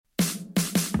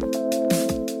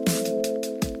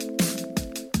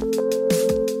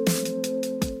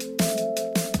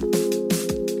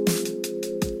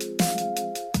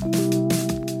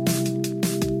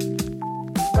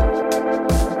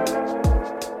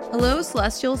Hello,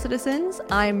 Celestial citizens.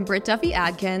 I'm Britt Duffy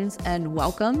Adkins, and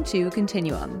welcome to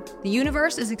Continuum. The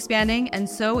universe is expanding, and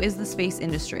so is the space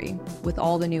industry. With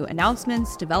all the new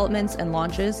announcements, developments, and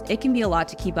launches, it can be a lot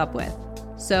to keep up with.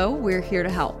 So we're here to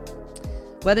help.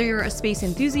 Whether you're a space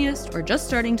enthusiast or just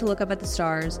starting to look up at the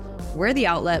stars, we're the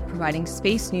outlet providing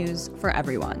space news for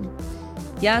everyone.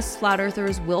 Yes, flat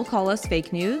earthers will call us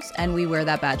fake news, and we wear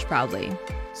that badge proudly.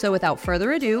 So without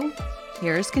further ado,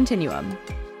 here's Continuum.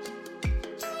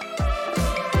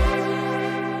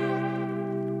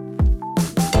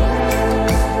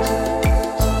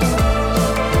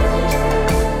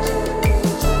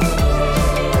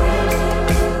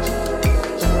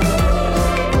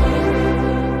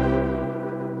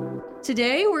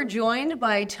 Today, we're joined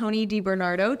by Tony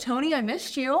DiBernardo. Tony, I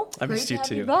missed you. I missed you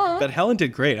too. But Helen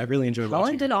did great. I really enjoyed watching.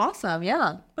 Helen did awesome,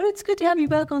 yeah. But it's good to have you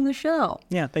back on the show.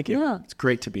 Yeah, thank you. Yeah. It's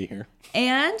great to be here.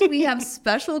 And we have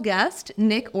special guest,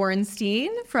 Nick Orenstein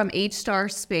from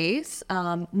HStar Space.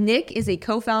 Nick is a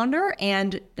co-founder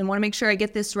and want to make sure I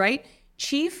get this right,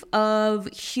 Chief of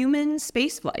Human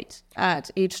Spaceflight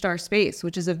at HStar Space,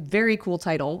 which is a very cool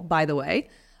title, by the way.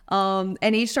 And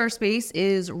HStar Space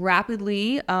is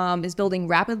building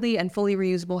rapidly and fully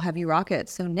reusable heavy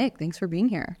rockets. So Nick, thanks for being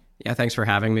here. Yeah, thanks for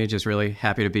having me. Just really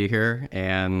happy to be here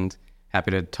and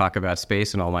happy to talk about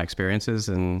space and all my experiences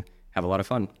and have a lot of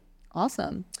fun.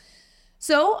 Awesome.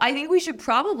 So I think we should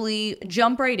probably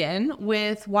jump right in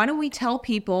with, why don't we tell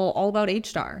people all about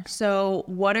HStar? So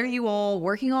what are you all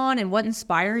working on and what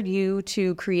inspired you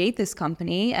to create this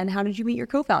company, and how did you meet your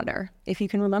co-founder? If you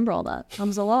can remember all that.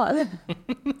 Comes a lot.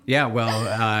 Yeah,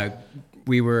 well,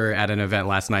 we were at an event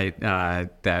last night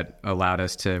that allowed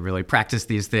us to really practice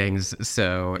these things.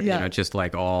 So, just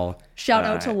like all... Shout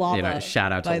out to Lava.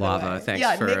 Shout out to Lava. Thanks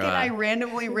for... Nick and I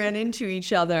randomly ran into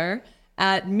each other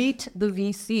at Meet the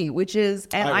VC, which is,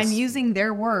 and I'm using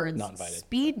their words,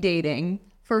 speed dating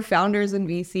for founders and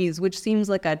VCs, which seems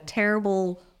like a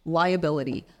terrible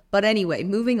liability. But anyway,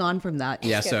 moving on from that.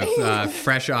 Yeah, so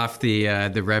fresh off the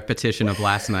repetition of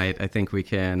last night, I think we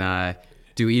can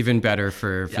do even better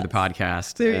for the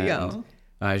podcast. There you go.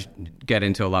 Get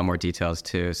into a lot more details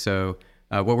too. So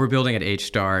what we're building at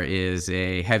HStar is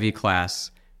a heavy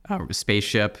class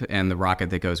spaceship and the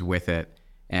rocket that goes with it.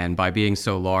 And by being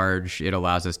so large, it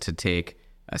allows us to take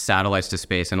satellites to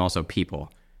space and also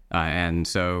people. And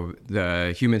so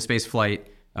the human space flight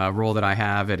role that I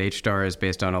have at HStar is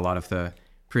based on a lot of the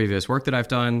previous work that I've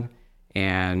done.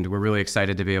 And we're really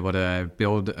excited to be able to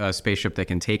build a spaceship that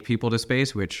can take people to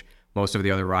space, which most of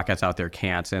the other rockets out there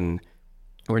can't. And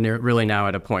we're really now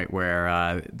at a point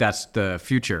where that's the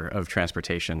future of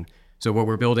transportation. So what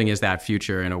we're building is that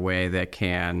future in a way that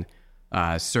can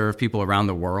serve people around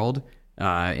the world,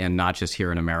 and not just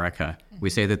here in America. We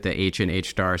say that the H in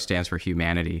HStar stands for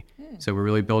humanity. So we're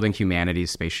really building humanity's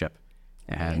spaceship.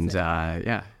 And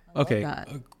Okay,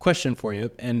 a question for you,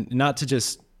 and not to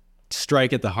just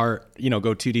strike at the heart,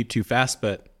 go too deep, too fast,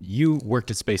 but you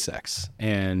worked at SpaceX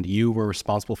and you were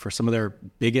responsible for some of their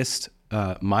biggest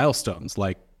milestones,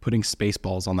 like putting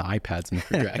Spaceballs on the iPads in the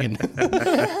Crew Dragon.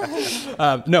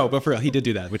 No, but for real, he did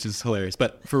do that, which is hilarious.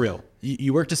 But for real,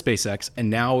 you worked at SpaceX, and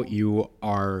now you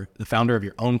are the founder of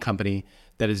your own company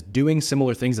that is doing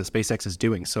similar things that SpaceX is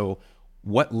doing. So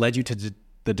what led you to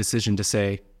the decision to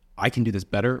say, I can do this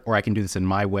better, or I can do this in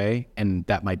my way, and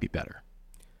that might be better?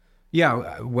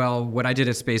 Yeah, well, what I did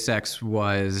at SpaceX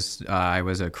was I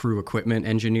was a crew equipment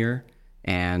engineer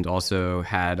and also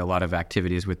had a lot of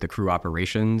activities with the crew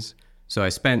operations. So I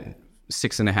spent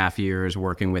 6.5 years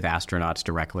working with astronauts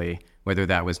directly, whether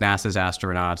that was NASA's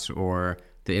astronauts or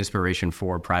the Inspiration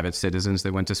 4 private citizens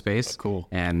that went to space. Oh, cool.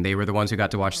 And they were the ones who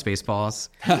got to watch Spaceballs.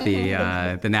 The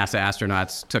NASA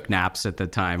astronauts took naps at the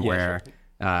time where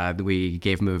we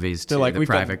gave movies to the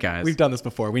private guys. We've done this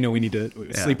before. We know we need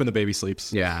to sleep when the baby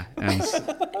sleeps. Yeah. And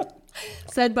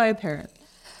said by a parent.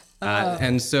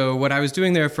 And so what I was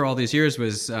doing there for all these years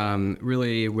was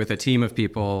really with a team of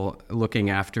people looking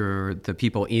after the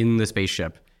people in the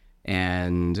spaceship.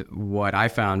 And what I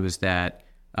found was that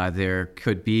there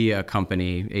could be a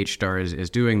company, HStar is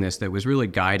doing this, that was really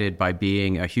guided by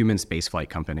being a human spaceflight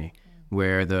company,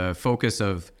 where the focus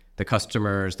of the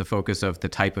customers, the focus of the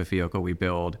type of vehicle we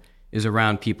build is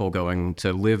around people going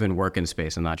to live and work in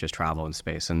space and not just travel in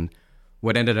space. And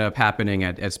what ended up happening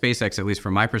at SpaceX, at least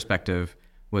from my perspective,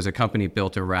 was a company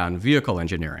built around vehicle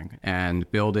engineering and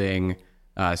building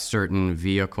certain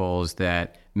vehicles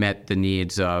that met the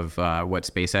needs of what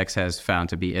SpaceX has found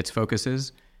to be its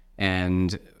focuses.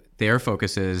 And their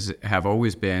focuses have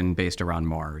always been based around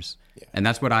Mars. Yeah. And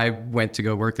that's what I went to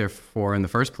go work there for in the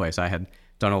first place. I had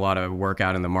done a lot of work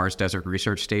out in the Mars Desert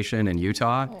Research Station in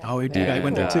Utah. Oh, we did. I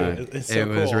went there too. It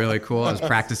was really cool. I was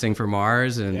practicing for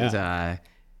Mars and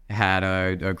had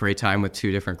a great time with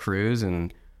 2 different crews.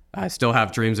 And I still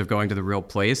have dreams of going to the real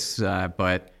place,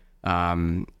 but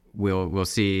we'll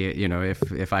see,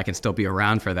 if I can still be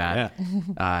around for that.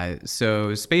 Yeah.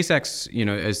 So SpaceX,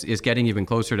 is getting even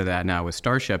closer to that now with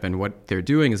Starship, and what they're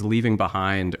doing is leaving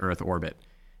behind Earth orbit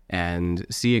and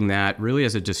seeing that really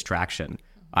as a distraction.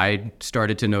 I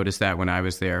started to notice that when I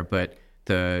was there, but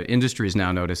the industry is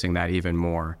now noticing that even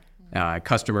more.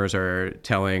 Customers are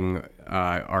telling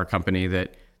our company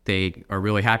that they are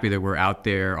really happy that we're out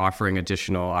there offering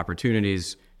additional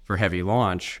opportunities for heavy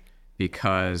launch,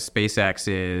 because SpaceX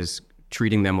is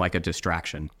treating them like a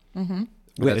distraction.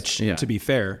 Which, to be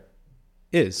fair,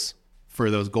 is for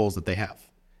those goals that they have.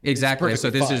 Exactly. So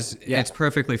this it's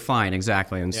perfectly fine.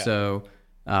 Exactly. And so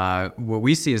what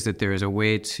we see is that there is a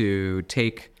way to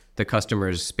take the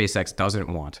customers SpaceX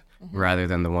doesn't want rather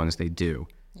than the ones they do.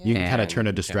 You can kind of turn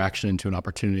a distraction into an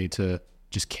opportunity to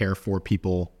just care for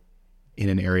people in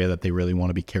an area that they really want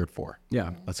to be cared for.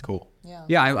 Yeah, that's cool.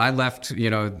 Yeah, I left,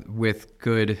 with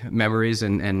good memories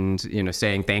and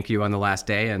saying thank you on the last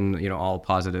day, and all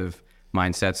positive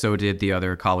mindset. So did the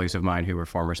other colleagues of mine who were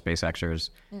former SpaceXers.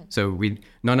 So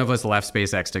none of us left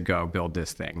SpaceX to go build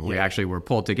this thing. We actually were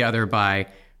pulled together by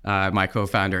my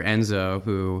co-founder Enzo,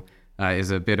 who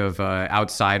is a bit of an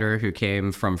outsider who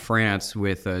came from France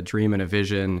with a dream and a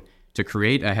vision to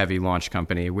create a heavy launch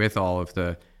company with all of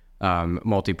the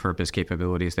multi-purpose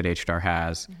capabilities that HStar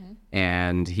has.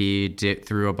 And he did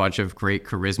through a bunch of great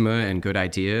charisma and good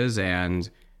ideas and,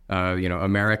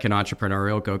 American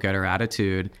entrepreneurial go-getter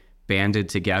attitude, banded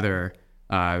together,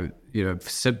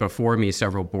 sit before me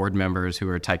several board members who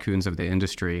are tycoons of the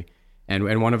industry.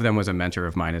 And one of them was a mentor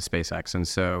of mine at SpaceX. And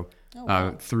so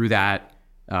through that,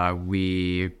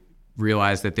 we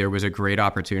realized that there was a great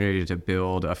opportunity to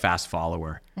build a fast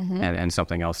follower and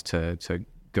something else to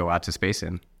go out to space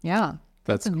in. Yeah,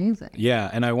 that's amazing. Yeah,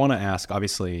 and I want to ask,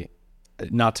 obviously, I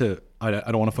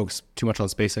don't want to focus too much on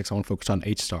SpaceX. I want to focus on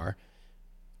HStar.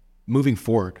 Moving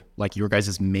forward, like your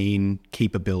guys' main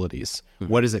capabilities,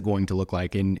 what is it going to look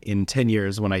like in 10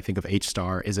 years when I think of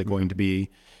HStar? Is it going to be,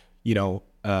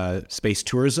 space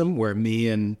tourism where me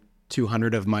and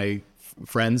 200 of my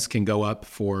friends can go up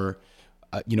for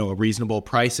a reasonable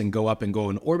price and go up and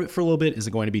go in orbit for a little bit? Is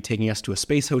it going to be taking us to a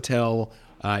space hotel?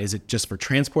 Is it just for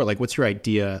transport? Like, what's your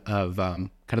idea of kind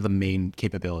of the main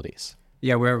capabilities?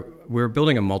 Yeah, we're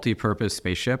building a multi-purpose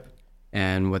spaceship.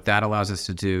 And what that allows us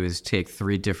to do is take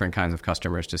 3 different kinds of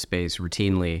customers to space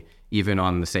routinely, even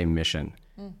on the same mission.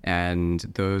 And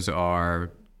those are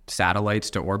satellites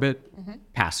to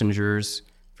orbit, passengers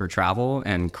for travel,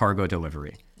 and cargo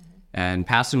delivery. And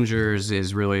passengers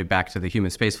is really back to the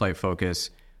human spaceflight focus,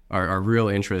 our real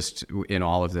interest in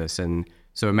all of this. And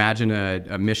so imagine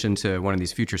a mission to one of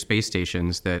these future space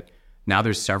stations that now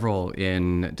there's several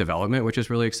in development, which is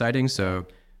really exciting. So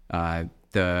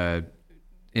the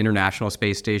International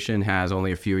Space Station has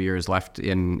only a few years left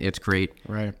in its great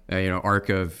arc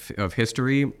of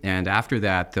history. And after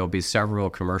that, there'll be several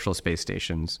commercial space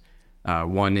stations.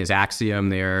 One is Axiom.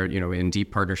 They're in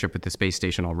deep partnership with the space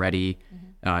station already.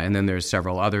 And then there's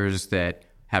several others that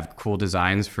have cool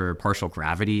designs for partial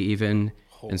gravity even.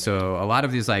 And so a lot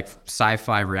of these like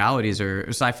sci-fi realities or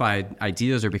sci-fi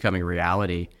ideas are becoming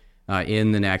reality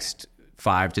in the next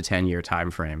 5 to 10 year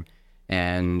time frame.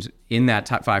 And in that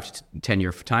 5 to 10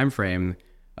 year time frame,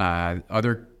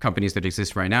 other companies that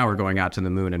exist right now are going out to the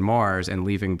moon and Mars and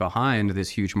leaving behind this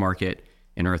huge market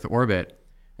in Earth orbit.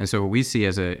 And so what we see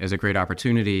as a great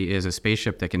opportunity is a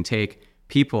spaceship that can take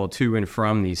people to and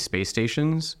from these space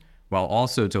stations while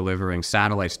also delivering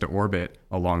satellites to orbit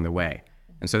along the way.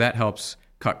 And so that helps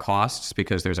cut costs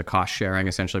because there's a cost sharing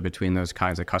essentially between those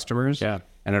kinds of customers. Yeah.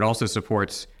 And it also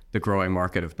supports the growing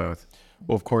market of both.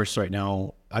 Well, of course, right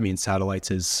now,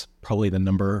 satellites is probably the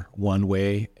number one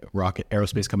way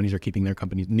aerospace companies are keeping their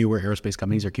companies, newer aerospace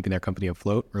companies are keeping their company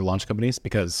afloat, or launch companies,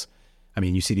 because,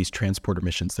 you see these transporter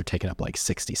missions, they're taking up like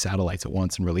 60 satellites at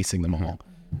once and releasing them all.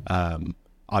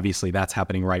 Obviously, that's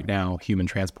happening right now. Human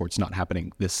transport's not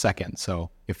happening this second.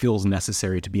 So it feels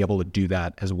necessary to be able to do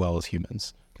that as well as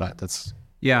humans. But that's...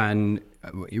 Yeah, and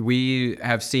we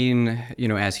have seen,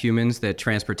 as humans, that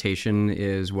transportation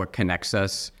is what connects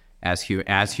us as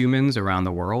humans around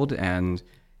the world. And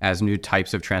as new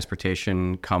types of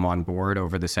transportation come on board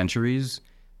over the centuries,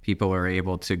 people are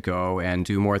able to go and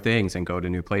do more things and go to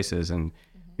new places and,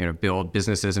 build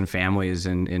businesses and families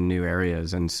in new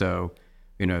areas. And so,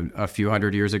 a few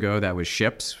hundred years ago, that was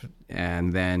ships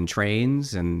and then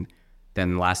trains and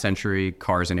then last century,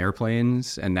 cars and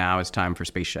airplanes. And now it's time for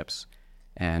spaceships.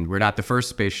 And we're not the first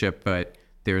spaceship, but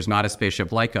there's not a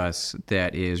spaceship like us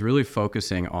that is really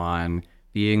focusing on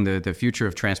being the future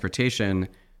of transportation,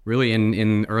 really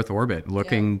in Earth orbit,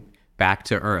 looking back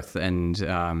to Earth. And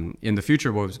in the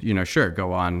future, we'll, sure,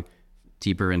 go on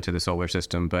deeper into the solar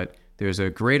system, but there's a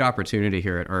great opportunity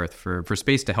here at Earth for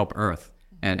space to help Earth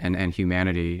and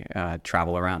humanity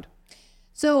travel around.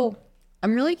 So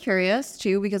I'm really curious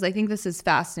too, because I think this is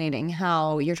fascinating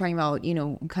how you're talking about,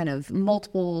 kind of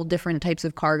multiple different types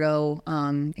of cargo,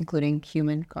 including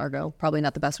human cargo, probably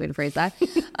not the best way to phrase that.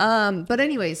 But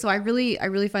anyway, so I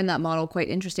really find that model quite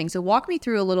interesting. So walk me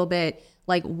through a little bit,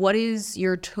 like what is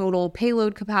your total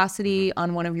payload capacity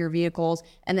on one of your vehicles?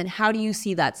 And then how do you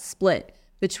see that split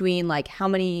between like how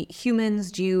many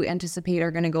humans do you anticipate are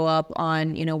going to go up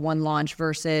on, one launch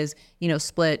versus,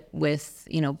 split with,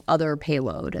 other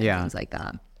payload and things like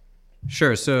that?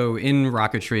 Sure. So in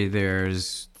rocketry,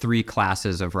 there's 3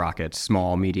 classes of rockets: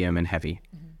 small, medium, and heavy.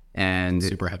 And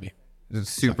super heavy.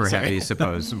 Super heavy,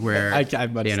 suppose, where,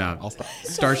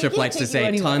 Starship likes to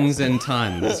say tons and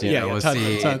tons. We'll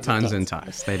see tons and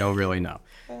tons. They don't really know.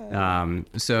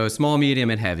 So small, medium,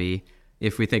 and heavy.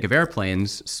 If we think of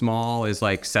airplanes, small is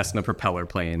like Cessna propeller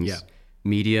planes. Yeah.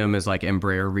 Medium is like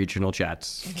Embraer regional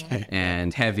jets. Okay.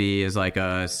 And heavy is like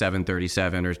a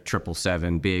 737 or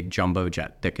 777 big jumbo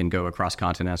jet that can go across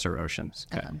continents or oceans.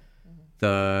 Okay.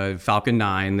 The Falcon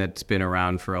 9 that's been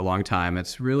around for a long time,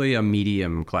 it's really a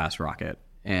medium class rocket.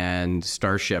 And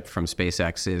Starship from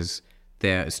SpaceX is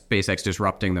SpaceX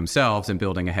disrupting themselves and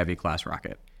building a heavy class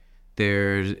rocket.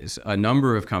 There's a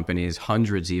number of companies,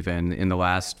 hundreds even, in the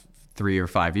last 3 or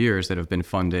 5 years that have been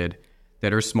funded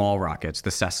that are small rockets, the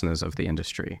Cessnas of the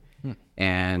industry.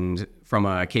 And from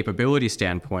a capability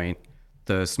standpoint,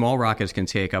 the small rockets can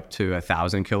take up to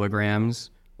 1,000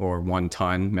 kilograms or 1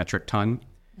 ton, metric ton.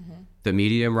 The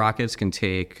medium rockets can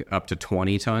take up to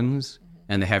 20 tons,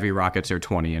 and the heavy rockets are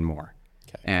 20 and more.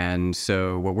 Okay. And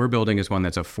so what we're building is one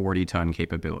that's a 40-ton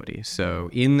capability. So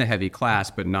in the heavy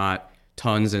class, but not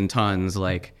tons and tons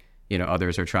like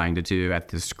others are trying to do at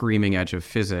the screaming edge of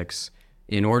physics,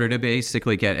 in order to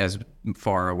basically get as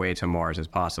far away to Mars as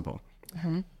possible.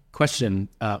 Question.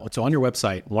 So on your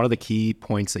website, one of the key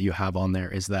points that you have on there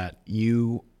is that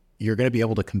you're going to be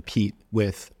able to compete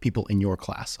with people in your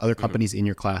class, other companies in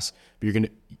your class, but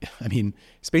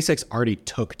SpaceX already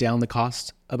took down the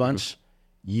cost a bunch.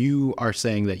 You are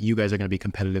saying that you guys are going to be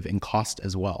competitive in cost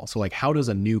as well. So like, how does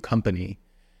a new company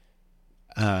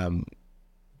do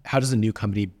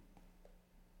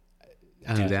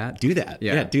that? Do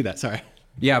that. Sorry.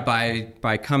 Yeah,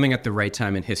 by coming at the right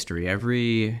time in history.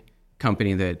 Every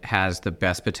company that has the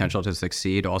best potential to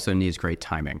succeed also needs great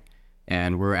timing.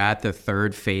 And we're at the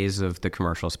 3rd phase of the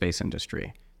commercial space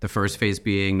industry. The first phase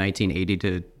being 1980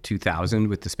 to 2000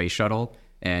 with the space shuttle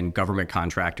and government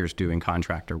contractors doing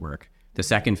contractor work. The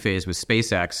second phase was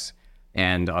SpaceX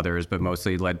and others, but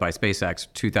mostly led by SpaceX,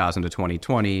 2000 to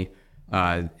 2020.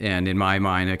 And in my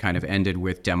mind, it kind of ended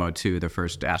with Demo 2, the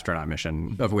first astronaut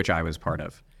mission, of which I was part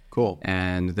of. Cool.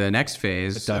 And the next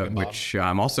phase, which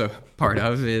I'm also part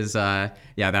of, is,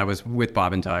 that was with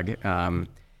Bob and Doug,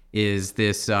 is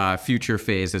this future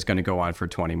phase that's going to go on for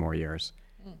 20 more years.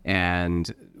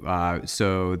 And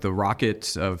so the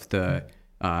rockets of the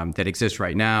that exist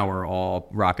right now are all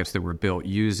rockets that were built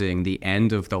using the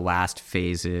end of the last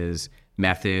phases,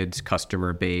 methods,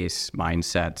 customer base,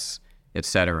 mindsets, et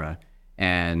cetera.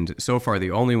 And so far,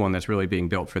 the only one that's really being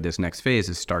built for this next phase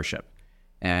is Starship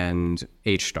and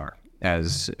HStar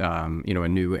as a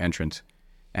new entrant.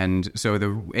 And so the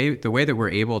way that we're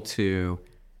able to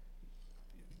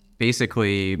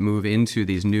basically move into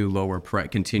these new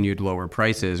continued lower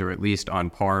prices, or at least on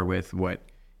par with what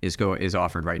is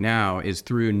offered right now, is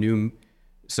through new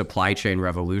supply chain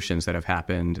revolutions that have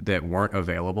happened that weren't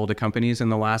available to companies in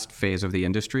the last phase of the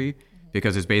industry,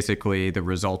 because it's basically the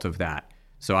result of that.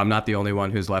 So I'm not the only one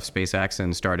who's left SpaceX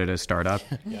and started a startup.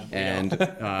 And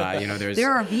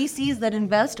there are VCs that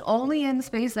invest only in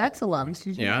SpaceX alums.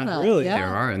 Did you know that? Really? There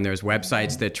are, and there's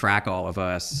websites that track all of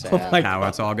us and how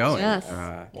it's all going. Yes.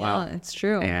 Wow, it's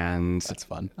true. And that's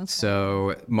fun.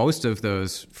 So most of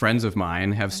those friends of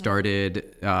mine have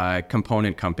started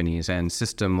component companies and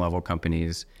system level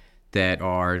companies that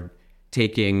are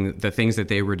taking the things that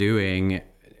they were doing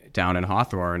down in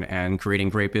Hawthorne and creating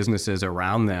great businesses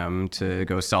around them to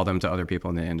go sell them to other people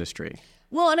in the industry.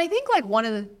 Well, and I think like one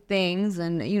of the things,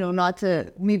 and not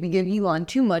to maybe give Elon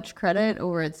too much credit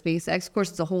over at SpaceX, of course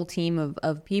it's a whole team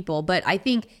of people, but I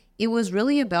think it was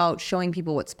really about showing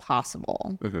people what's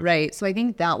possible, right? So I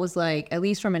think that was like, at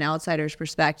least from an outsider's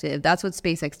perspective, that's what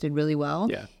SpaceX did really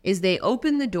well, is they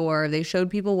opened the door, they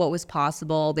showed people what was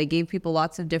possible, they gave people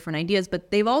lots of different ideas, but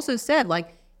they've also said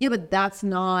like, yeah, but that's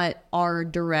not our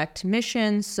direct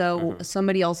mission, so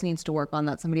somebody else needs to work on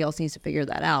that, somebody else needs to figure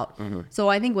that out. So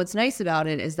I think what's nice about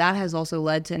it is that has also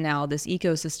led to now this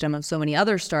ecosystem of so many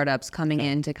other startups coming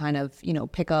in to kind of,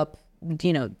 pick up,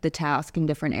 the task in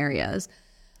different areas.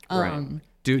 Right.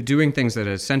 Doing things that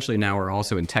essentially now are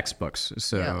also in textbooks.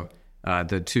 So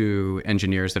the two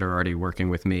engineers that are already working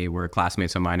with me were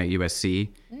classmates of mine at USC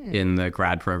in the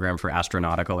grad program for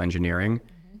astronautical engineering.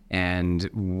 And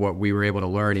what we were able to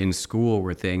learn in school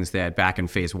were things that back in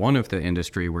phase one of the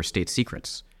industry were state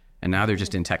secrets. And now they're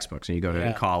just in textbooks. And you go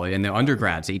to college, and the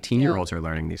undergrads, 18-year-olds are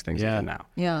learning these things now.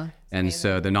 Yeah. And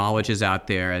so the knowledge is out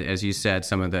there. As you said,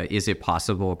 some of the is it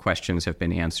possible questions have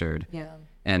been answered. Yeah.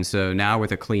 And so now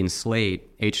with a clean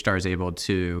slate, HStar is able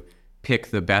to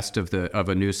pick the best of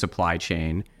a new supply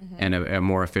chain and a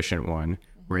more efficient one.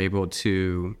 We're able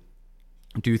to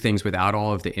do things without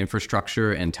all of the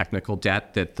infrastructure and technical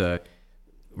debt that the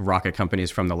rocket companies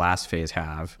from the last phase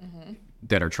have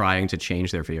that are trying to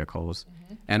change their vehicles.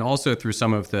 And also through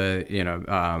some of the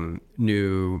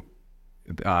new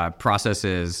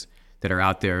processes that are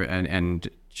out there and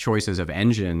choices of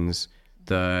engines,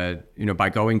 by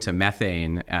going to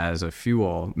methane as a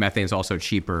fuel, methane is also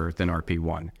cheaper than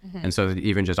RP1. And so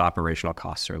even just operational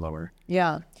costs are lower.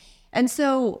 Yeah. And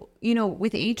so,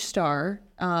 with HStar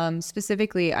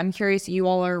specifically, I'm curious, you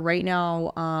all are right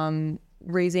now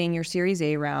raising your Series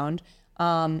A round.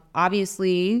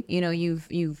 Obviously,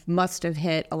 you've must have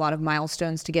hit a lot of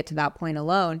milestones to get to that point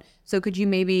alone. So could you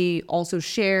maybe also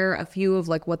share a few of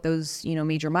like what those,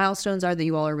 major milestones are that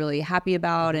you all are really happy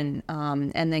about, and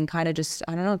then kind of just,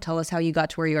 I don't know, tell us how you got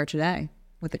to where you are today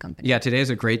with the company. Yeah, today is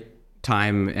a great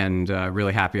time, and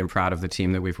really happy and proud of the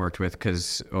team that we've worked with,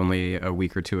 because only a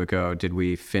week or two ago did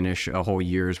we finish a whole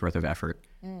year's worth of effort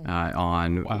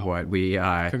on what we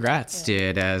Congrats.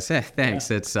 did as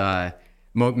thanks. It's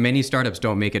many startups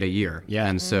don't make it a year.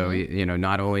 And so,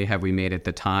 not only have we made it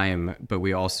the time, but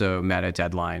we also met a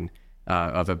deadline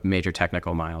of a major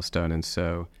technical milestone. And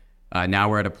so now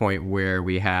we're at a point where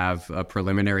we have a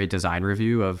preliminary design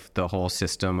review of the whole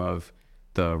system of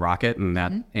the rocket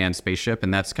and spaceship.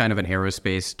 And that's kind of an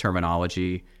aerospace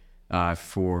terminology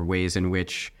for ways in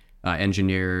which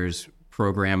engineers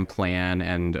program, plan,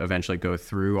 and eventually go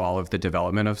through all of the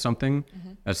development of something.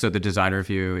 So the design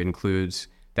review includes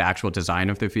the actual design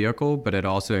of the vehicle, but it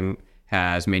also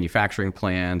has manufacturing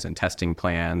plans and testing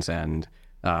plans and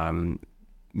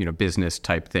business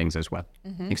type things as well.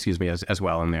 As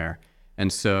well in there.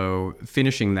 And so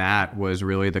finishing that was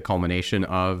really the culmination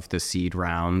of the seed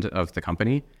round of the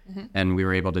company, and we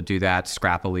were able to do that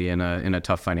scrappily in a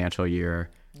tough financial year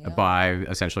by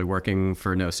essentially working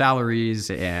for no salaries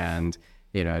and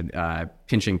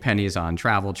pinching pennies on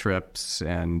travel trips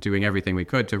and doing everything we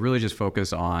could to really just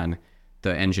focus on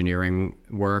the engineering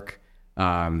work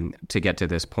to get to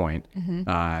this point.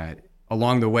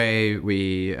 Along the way,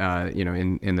 we,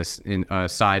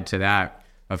 side to that,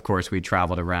 of course, we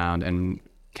traveled around and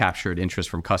captured interest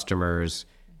from customers,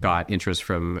 got interest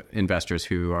from investors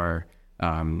who are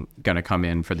going to come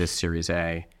in for this Series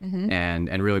A,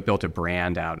 and really built a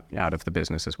brand out of the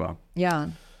business as well. Yeah.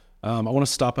 I want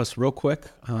to stop us real quick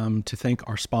to thank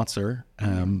our sponsor,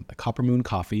 Copper Moon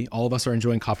Coffee. All of us are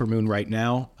enjoying Copper Moon right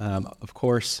now. Of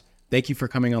course, thank you for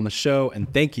coming on the show,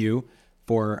 and thank you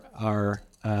for our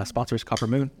sponsors, Copper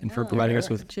Moon, and for providing us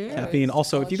with caffeine.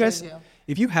 Also,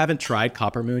 if you haven't tried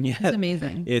Copper Moon yet, it's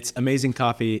amazing. It's amazing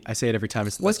coffee. I say it every time.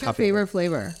 It's the What's best your coffee favorite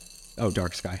flavor? Oh,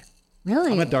 Dark Sky.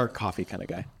 Really? I'm a dark coffee kind of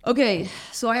guy. Okay,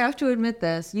 so I have to admit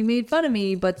this. You made fun of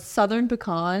me, but Southern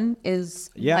Pecan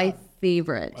is my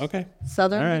favorite. Okay.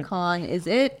 Southern Pecan is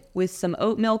it with some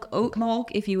oat milk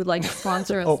if you would like to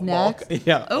sponsor us next.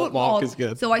 Yeah, oat milk is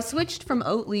good. So I switched from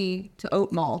Oatly to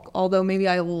oat milk, although maybe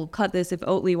I will cut this if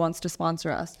Oatly wants to sponsor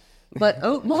us. But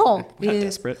oat milk is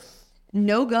desperate.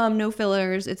 No gum, no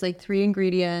fillers. It's like 3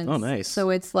 ingredients. Oh, nice. So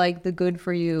it's like the good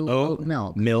for you oat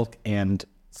milk. Milk and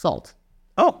salt.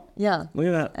 Oh, yeah. Look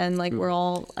at that. And like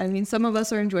some of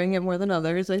us are enjoying it more than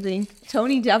others, I think.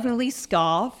 Tony definitely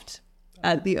scoffed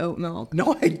at the oat milk.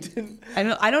 No, I didn't.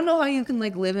 I don't know how you can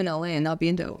like live in LA and not be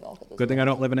into oat milk. Good thing I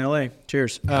don't live in LA.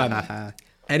 Cheers.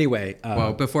 Anyway,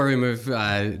 well, before we move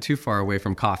too far away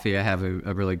from coffee, I have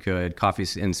a really good coffee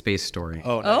in space story.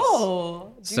 Oh, nice.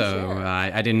 Oh, So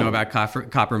I didn't know about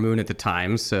Copper Moon at the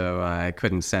time, so I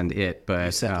couldn't send it. But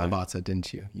You sent Lavazza,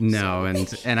 didn't you? no,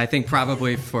 and I think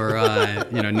probably for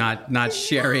not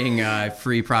sharing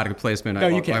free product placement,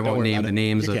 I won't name the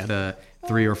names of the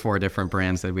 3 or 4 different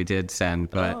brands that we did send.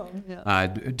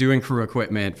 But doing crew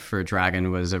equipment for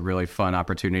Dragon was a really fun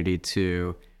opportunity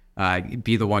to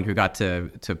be the one who got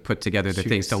to put together the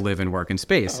things to live and work in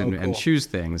space and choose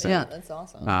things. Yeah, that's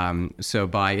awesome. So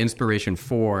by Inspiration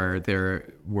 4,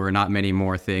 there were not many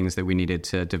more things that we needed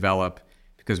to develop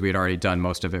because we had already done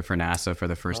most of it for NASA for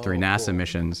the first 3 NASA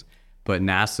missions. But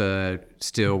NASA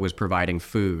still was providing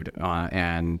food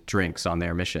and drinks on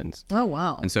their missions. Oh,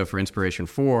 wow. And so for Inspiration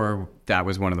 4, that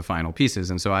was one of the final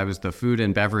pieces. And so I was the food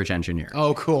and beverage engineer.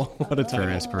 Oh, cool. What a time. For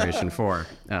Inspiration 4.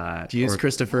 Do you use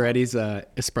Christopher Eddy's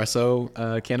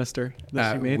espresso canister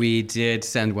that you made? We did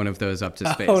send one of those up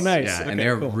to space. Oh, nice. Yeah, Okay, and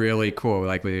they're cool. really cool.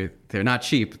 Like they're not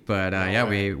cheap, but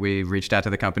we reached out to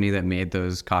the company that made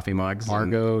those coffee mugs.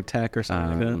 Margo Tech or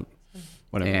something like that?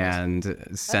 Whatever. And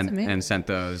sent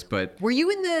those. But Were you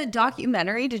in the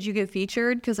documentary? Did you get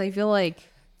featured? Because I feel like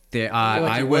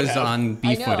I was on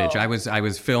B footage. I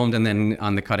was filmed and then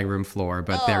on the cutting room floor.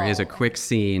 But there is a quick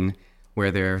scene where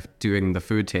they're doing the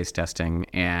food taste testing,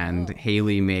 and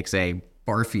Haley makes a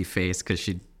barfy face because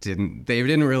they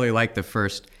didn't really like the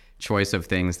first choice of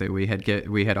things that we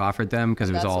had offered them because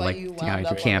it was all like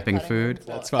camping food.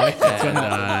 That's fine.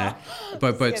 And,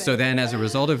 but so then as a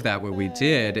result of that, what we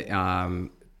did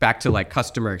back to like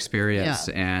customer experience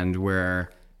and where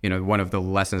one of the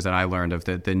lessons that I learned of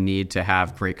the need to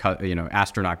have great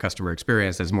astronaut customer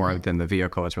experience is more than the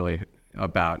vehicle. It's really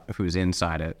about who's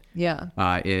inside it.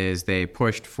 Is they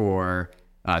pushed for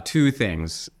 2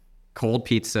 things: cold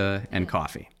pizza and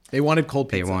coffee. They wanted cold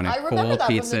pizza. They wanted cold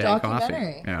pizza and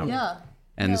coffee. Yeah.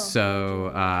 And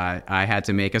so I had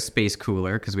to make a space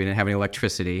cooler because we didn't have any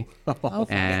electricity.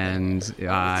 And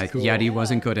Yeti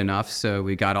wasn't good enough, so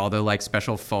we got all the like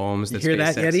special foams that You hear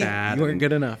that, SpaceX Yeti? had. You weren't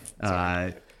good enough.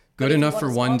 Good enough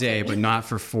for one day, but not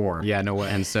for 4. Yeah, no way.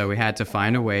 And so we had to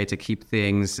find a way to keep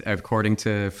things, according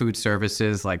to food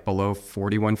services, like below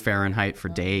 41 Fahrenheit for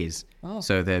days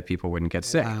so that people wouldn't get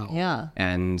sick. Wow. Yeah.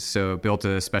 And so built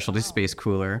a specialty space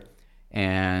cooler.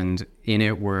 And in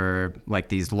it were like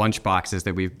these lunch boxes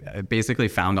that we basically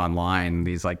found online,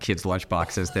 these like kids' lunch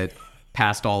boxes that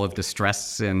passed all of the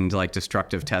stress and like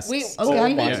destructive tests. Wait,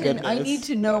 okay, I need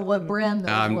to know what brand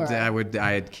those were.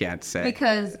 I can't say.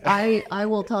 Because I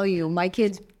will tell you, my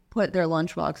kids put their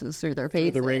lunch boxes through their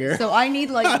faces. The ringer. So I need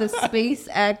like the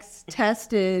SpaceX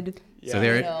tested.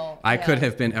 So I could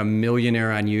have been a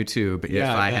millionaire on YouTube if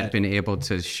I had been able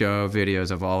to show videos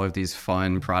of all of these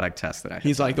fun product tests that I had.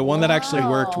 He's like, the one that actually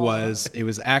worked it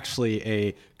was actually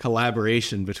a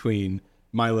collaboration between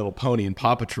My Little Pony and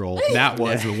Paw Patrol. That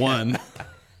was the one.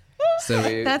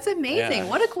 So that's amazing.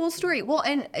 What a cool story. Well,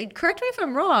 and correct me if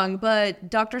I'm wrong,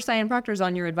 but Dr. Cyan Proctor's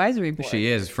on your advisory board. She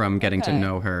is, from getting to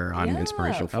know her on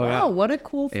Inspiration 4. Wow, what a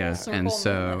cool full circle and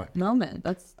so moment.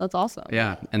 That's awesome.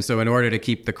 Yeah, and so in order to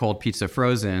keep the cold pizza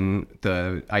frozen,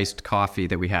 the iced coffee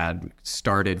that we had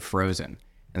started frozen.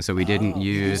 And so we didn't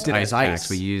use ice packs.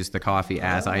 We used the coffee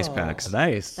as ice packs.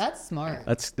 Nice. That's smart.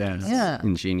 That's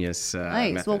ingenious.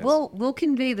 Nice. Method. Well, we'll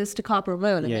convey this to Copper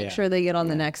Moon and make sure they get on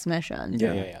the next mission.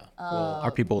 Yeah. Well,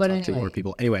 our people will talk to more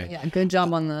people. Anyway. Yeah, good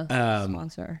job on the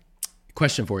sponsor.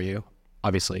 Question for you.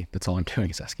 Obviously, that's all I'm doing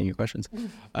is asking you questions.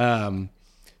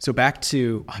 So back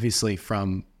to, obviously,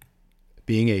 from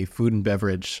being a food and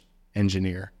beverage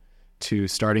engineer to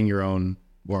starting your own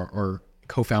or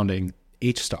co-founding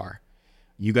HStar.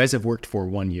 You guys have worked for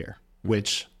 1 year,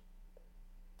 which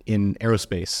in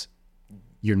aerospace,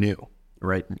 you're new,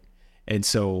 right? And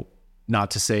so,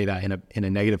 not to say that in a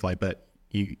negative light, but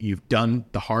you've done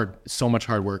so much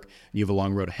hard work. You have a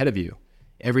long road ahead of you.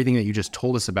 Everything that you just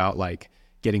told us about, like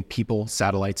getting people,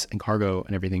 satellites, and cargo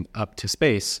and everything up to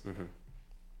space. Mm-hmm.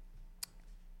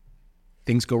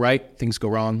 Things go right, things go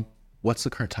wrong. What's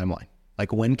the current timeline?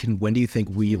 Like when do you think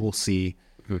we will see?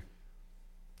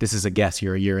 This is a guess,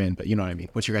 you're a year in, but you know what I mean.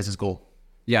 What's your guys' goal?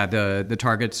 Yeah, the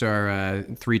targets are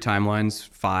 3 timelines,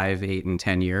 5, 8, and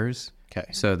 10 years.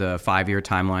 Okay. So the 5-year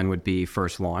timeline would be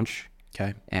first launch.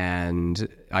 Okay. And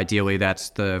ideally,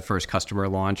 that's the first customer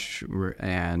launch.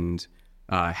 And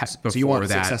before so you want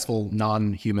that, successful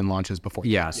non-human launches before?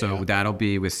 Yeah, so that'll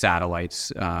be with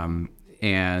satellites.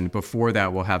 And before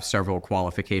that, we'll have several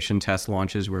qualification test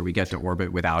launches where we get to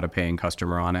orbit without a paying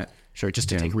customer on it. Sure, just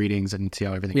to take readings and see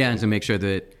how everything goes. And to make sure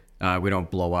that We don't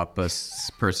blow up a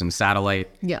person's satellite.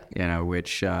 Yeah.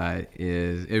 Which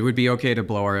it would be okay to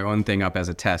blow our own thing up as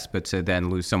a test, but to then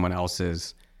lose someone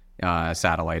else's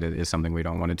satellite is something we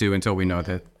don't want to do until we know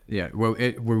that. Yeah. Well,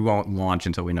 we won't launch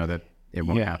until we know that it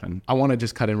won't happen. I want to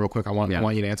just cut in real quick. I want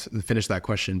you to finish that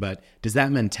question. But does that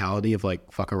mentality of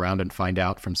like fuck around and find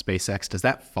out from SpaceX, does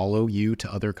that follow you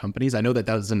to other companies? I know that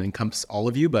doesn't encompass all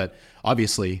of you, but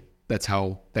obviously that's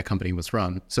how that company was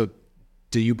run. So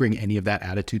do you bring any of that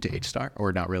attitude to HStar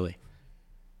or not really?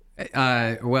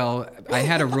 Well, I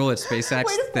had a rule at SpaceX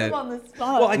that.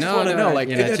 Well, I just want to know. Like,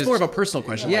 it's just more of a personal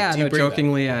question. Yeah, like,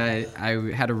 jokingly,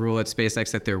 I had a rule at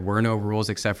SpaceX that there were no rules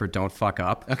except for don't fuck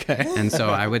up. Okay. And so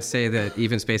I would say that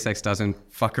even SpaceX doesn't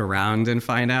fuck around and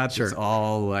find out. Sure. It's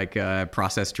all like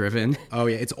process driven. Oh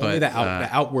yeah, it's only the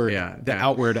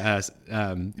outward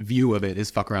view of it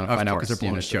is fuck around and find out because they're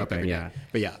blowing shit up. Yeah.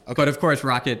 But yeah. Okay. But of course,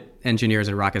 rocket engineers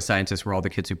and rocket scientists were all the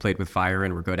kids who played with fire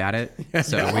and were good at it.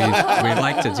 So we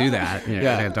like to do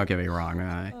that. Don't get me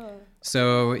wrong.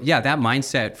 So that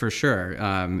mindset for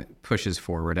sure pushes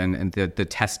forward, and the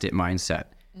test it mindset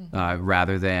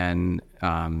rather than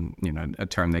a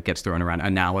term that gets thrown around,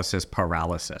 analysis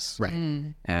paralysis. Right.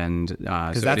 And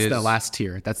because that's the last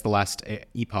tier. That's the last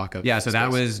epoch of so that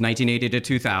was 1980 to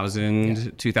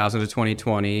 2000, 2000 to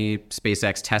 2020.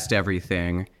 SpaceX test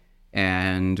everything.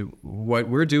 And what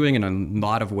we're doing in a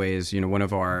lot of ways, one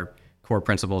of our core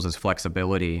principles is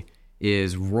flexibility,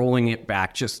 is rolling it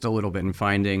back just a little bit and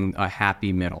finding a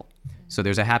happy middle. So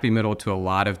there's a happy middle to a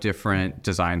lot of different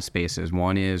design spaces.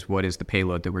 One is, what is the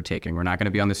payload that we're taking? We're not going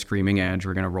to be on the screaming edge.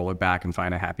 We're going to roll it back and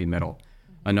find a happy middle.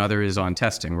 Another is on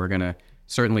testing. We're going to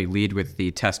certainly lead with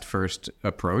the test first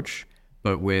approach,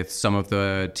 but with some of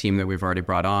the team that we've already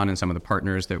brought on and some of the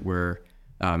partners that we're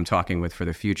talking with for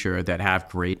the future that have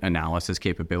great analysis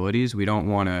capabilities, we don't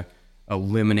want to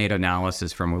eliminate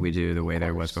analysis from what we do the way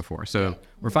there was before. So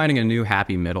we're finding a new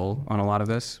happy middle on a lot of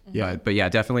this. But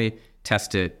definitely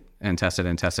test it and test it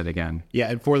and test it again.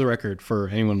 Yeah, and for the record, for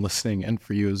anyone listening and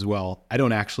for you as well, I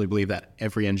don't actually believe that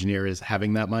every engineer is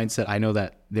having that mindset. I know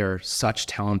that there are such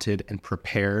talented and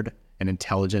prepared and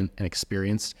intelligent and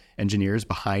experienced engineers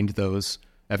behind those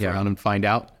F around and find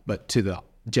out. But to the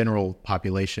general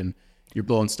population, you're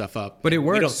blowing stuff up. But it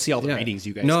works. We don't see all the readings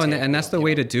you guys No, take, and that's the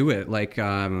way to do it. Like,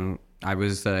 I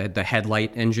was the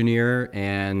headlight engineer,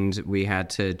 and we had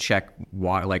to check,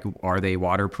 are they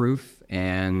waterproof?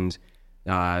 And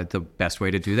the best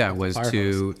way to do that was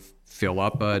to fill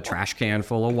up a trash can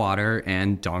full of water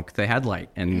and dunk the headlight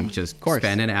and just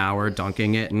spend an hour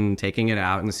dunking it and taking it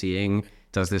out and seeing,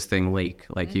 does this thing leak?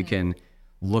 Like, you can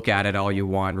look at it all you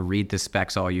want, read the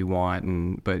specs all you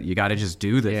want, but you got to just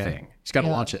do the thing. Just got to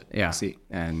launch it. Yeah. See.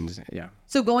 And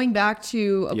So going back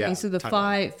to, so the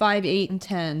 5, 8, and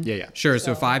 10. Yeah. Sure.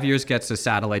 So 5 years gets a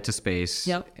satellite to space.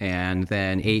 Yep. And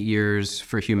then 8 years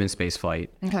for human space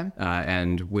flight. Okay.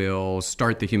 And we'll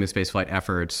start the human space flight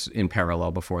efforts in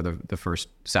parallel before the first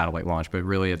satellite launch. But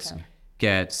really it's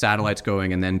get satellites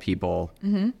going and then people.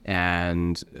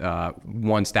 And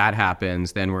once that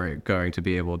happens, then we're going to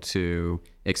be able to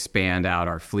expand out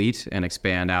our fleet and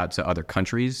expand out to other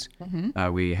countries.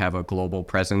 We have a global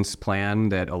presence plan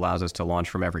that allows us to launch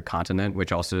from every continent,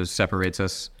 which also separates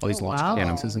us. All these launch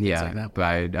cadences and things like that.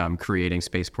 By creating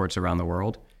spaceports around the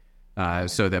world.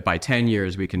 So that by 10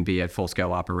 years, we can be at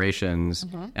full-scale operations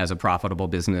as a profitable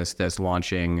business that's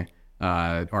launching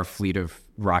our fleet of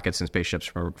rockets and spaceships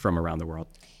from around the world.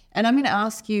 And I'm going to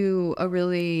ask you a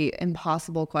really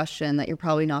impossible question that you're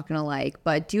probably not going to like,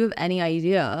 but do you have any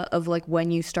idea of like when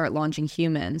you start launching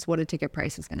humans, what a ticket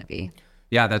price is going to be?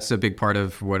 Yeah, that's a big part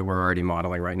of what we're already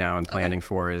modeling right now and planning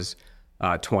for is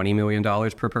 $20 million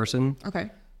per person.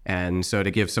 Okay. And so to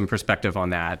give some perspective on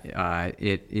that,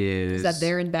 it is... Is that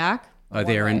there and back?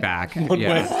 There and back.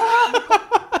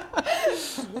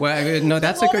 Well, no,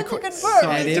 that's a good question.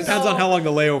 It depends on how long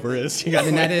the layover is.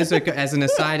 And that is, as an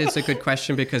aside, it's a good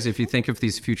question because if you think of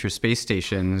these future space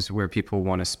stations where people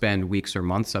want to spend weeks or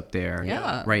months up there,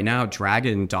 right now,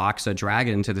 Dragon docks a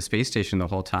Dragon to the space station the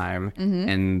whole time,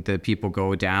 and the people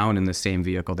go down in the same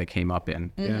vehicle they came up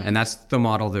in. And that's the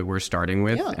model that we're starting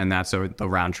with, and that's the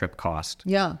round trip cost.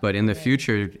 But in the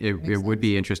future, it would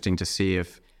be interesting to see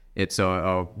if it's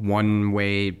a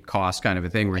one-way cost kind of a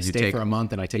thing where you take for a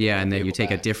month and I take and then you take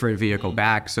a different vehicle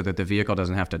back so that the vehicle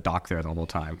doesn't have to dock there the whole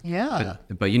time.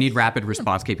 But you need rapid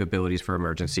response capabilities for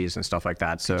emergencies and stuff like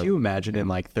that. So could you imagine in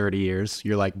like 30 years,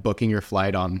 you're like booking your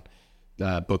flight on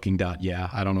booking.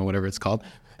 I don't know, whatever it's called.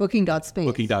 Booking.space.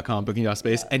 Booking.com,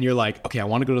 booking.space. And you're like, okay, I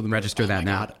want to go to the register that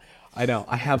now. God. I know.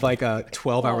 I have like a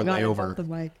 12-hour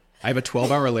layover. I have a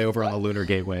 12-hour layover on the Lunar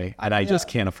Gateway, and I just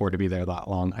can't afford to be there that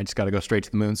long. I just got to go straight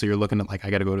to the moon. So you're looking at like, I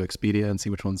got to go to Expedia and see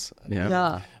which one's,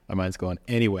 my mind's going.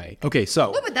 Anyway, okay,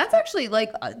 so. No, but that's actually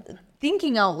like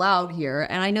thinking out loud here.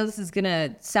 And I know this is going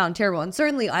to sound terrible. And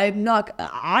certainly I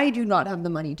do not have the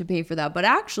money to pay for that. But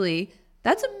actually,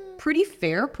 that's a pretty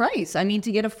fair price. I mean,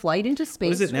 to get a flight into space.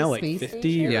 What is it now, like 50?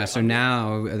 Yeah, so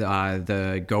now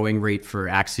the going rate for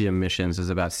Axiom missions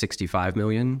is about $65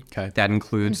 million. Okay. That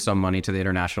includes some money to the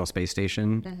International Space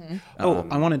Station.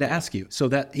 Mm-hmm. I wanted to ask you, so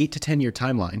that 8 to 10 year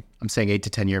timeline, I'm saying 8 to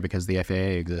 10 year because the FAA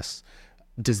exists,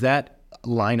 does that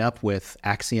line up with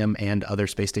Axiom and other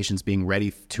space stations being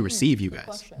ready to receive you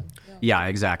guys? Yeah,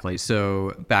 exactly.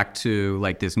 So back to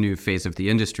like this new phase of the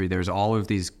industry, there's all of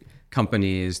these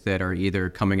companies that are either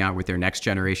coming out with their next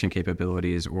generation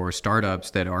capabilities or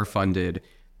startups that are funded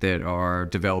that are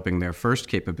developing their first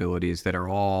capabilities that are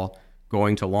all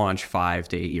going to launch 5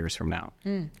 to 8 years from now.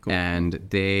 Cool. And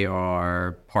they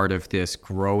are part of this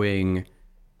growing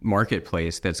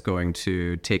marketplace that's going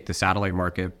to take the satellite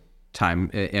market time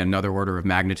another order of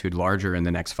magnitude larger in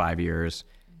the next 5 years.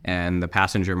 And the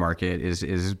passenger market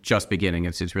is just beginning.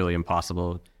 It's really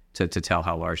impossible to tell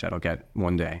how large that'll get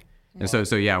one day. And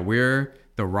so yeah, we're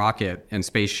the rocket and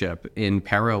spaceship in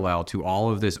parallel to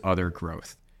all of this other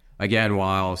growth. Again,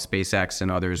 while SpaceX and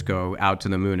others go out to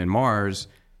the moon and Mars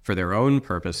for their own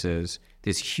purposes,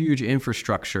 this huge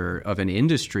infrastructure of an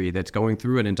industry that's going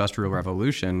through an industrial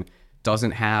revolution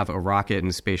doesn't have a rocket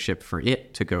and spaceship for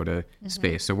it to go to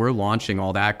space. So we're launching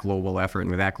all that global effort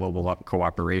and with that global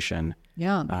cooperation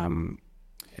and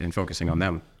focusing on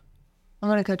them. I'm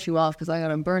going to cut you off because I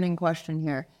got a burning question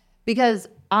here. Because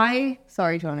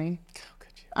sorry, Tony,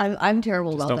 I'm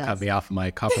terrible about that. Don't cut me off my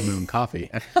Copper Moon coffee.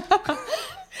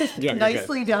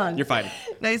 Nicely done. You're fine.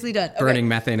 Nicely done. Burning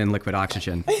methane and liquid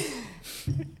oxygen.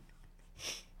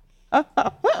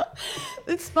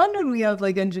 It's fun when we have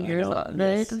like engineers on,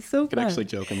 right? Yes. It's so You fun. can actually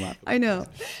joke and laugh. I know.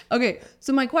 Okay,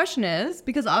 so my question is,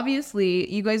 because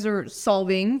obviously you guys are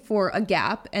solving for a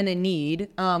gap and a need,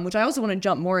 which I also want to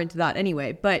jump more into that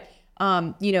anyway, but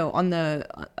on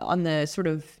the sort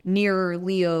of near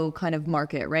LEO kind of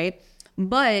market, right?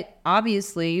 But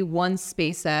obviously once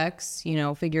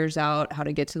SpaceX, figures out how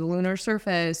to get to the lunar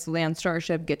surface, land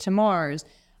Starship, get to Mars,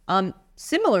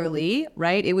 similarly,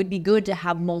 right, it would be good to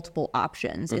have multiple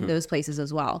options in those places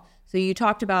as well. So you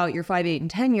talked about your 5, 8, and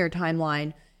 10 year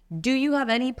timeline. Do you have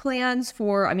any plans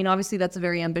for, obviously that's a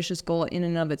very ambitious goal in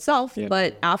and of itself,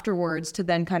 but afterwards to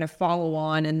then kind of follow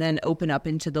on and then open up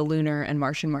into the lunar and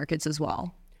Martian markets as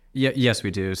well? Yeah, yes, we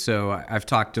do. So I've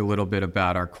talked a little bit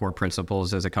about our core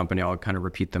principles as a company. I'll kind of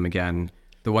repeat them again.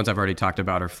 The ones I've already talked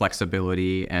about are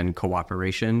flexibility and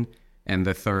cooperation. And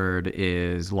the third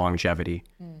is longevity.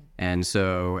 And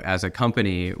so as a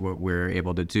company, what we're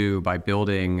able to do by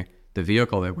building the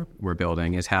vehicle that we're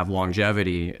building is have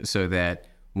longevity so that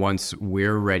once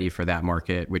we're ready for that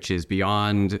market, which is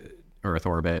beyond Earth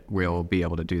orbit, we'll be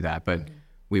able to do that. But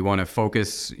we want to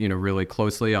focus, really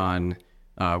closely on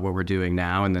what we're doing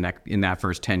now in that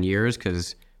first 10 years,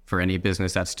 because for any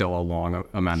business, that's still a long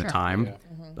amount of time.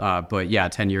 But yeah,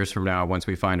 10 years from now, once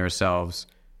we find ourselves,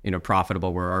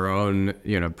 profitable, where our own,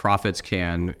 profits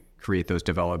can create those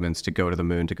developments to go to the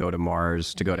moon, to go to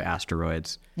Mars, to go to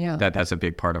asteroids. That's a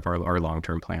big part of our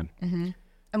long-term plan.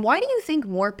 And why do you think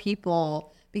more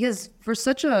people, because for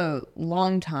such a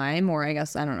long time, or I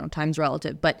guess, I don't know, time's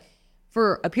relative, but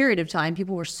for a period of time,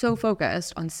 people were so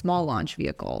focused on small launch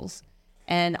vehicles.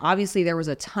 And obviously there was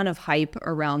a ton of hype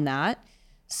around that.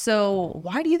 So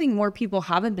why do you think more people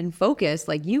haven't been focused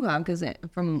like you have? Because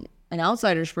from an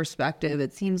outsider's perspective,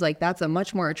 it seems like that's a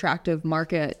much more attractive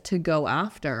market to go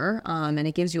after. And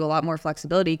it gives you a lot more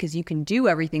flexibility because you can do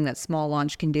everything that small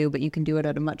launch can do, but you can do it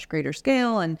at a much greater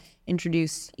scale and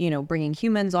introduce, bringing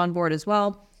humans on board as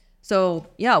well. So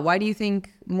yeah, why do you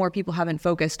think more people haven't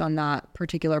focused on that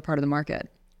particular part of the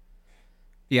market?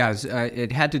 Yeah,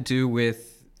 it had to do with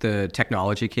the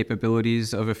technology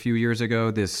capabilities of a few years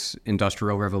ago. This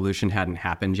industrial revolution hadn't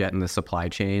happened yet in the supply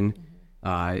chain.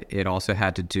 It also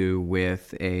had to do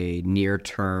with a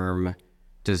near-term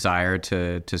desire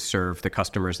to serve the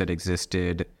customers that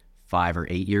existed 5 or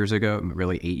 8 years ago,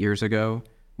 really 8 years ago,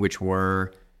 which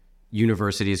were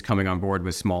universities coming on board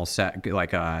with small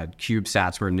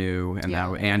CubeSats were new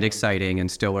and exciting and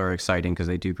still are exciting because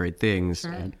they do great things.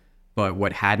 Right. But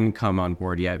what hadn't come on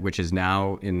board yet, which is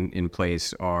now in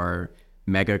place, are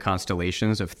mega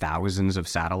constellations of thousands of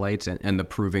satellites and the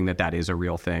proving that is a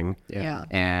real thing. Yeah.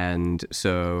 And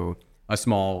so a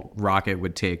small rocket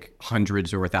would take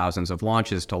hundreds or thousands of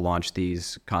launches to launch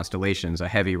these constellations. A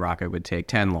heavy rocket would take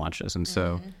 10 launches. And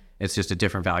so it's just a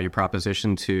different value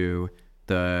proposition to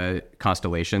the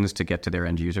constellations to get to their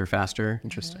end user faster.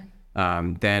 Interesting.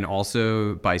 Then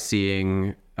also by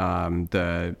seeing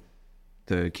the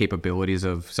capabilities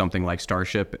of something like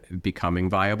Starship becoming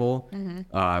viable,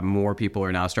 more people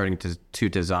are now starting to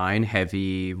design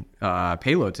heavy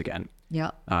payloads again.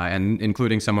 Yeah. And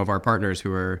including some of our partners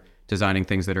who are designing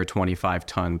things that are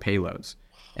 25-ton payloads.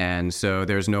 And so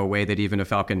there's no way that even a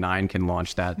Falcon 9 can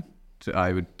launch that.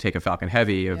 I would take a Falcon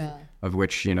Heavy, of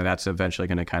which, that's eventually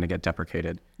going to kind of get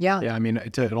deprecated. Yeah. Yeah, I mean,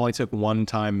 it only took one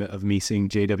time of me seeing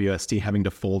JWST having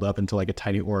to fold up into like a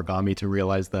tiny origami to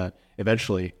realize that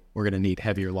eventually we're going to need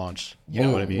heavier launch. You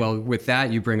know what I mean? Well, with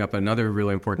that, you bring up another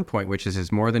really important point, which is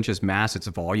it's more than just mass, it's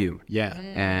volume. Yeah.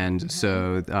 And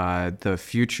so the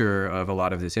future of a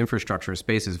lot of this infrastructure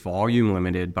space is volume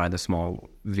limited by the small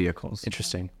vehicles.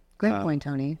 Interesting. Great point,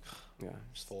 Tony.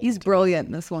 He's brilliant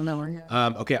in this one, though.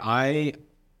 Okay, I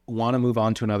want to move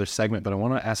on to another segment, but I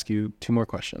want to ask you two more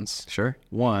questions. Sure.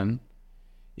 One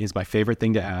is my favorite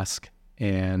thing to ask,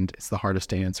 and it's the hardest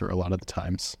to answer a lot of the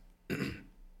times.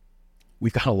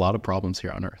 We've got a lot of problems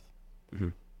here on Earth. Mm-hmm.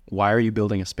 Why are you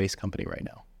building a space company right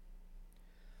now?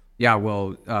 Yeah,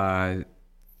 well,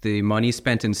 the money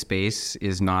spent in space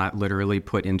is not literally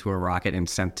put into a rocket and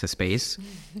sent to space.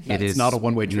 It's not a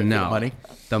one-way trip. No, for the money.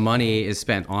 The money is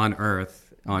spent on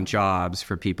Earth, on jobs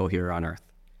for people here on Earth.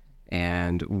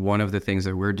 And one of the things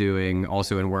that we're doing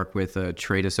also in work with a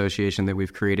trade association that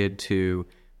we've created to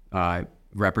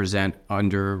represent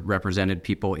underrepresented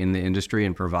people in the industry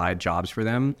and provide jobs for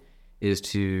them is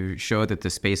to show that the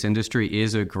space industry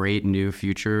is a great new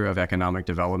future of economic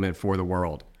development for the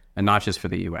world and not just for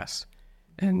the US.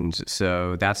 And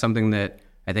so that's something that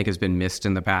I think has been missed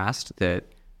in the past that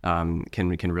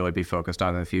can really be focused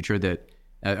on in the future. That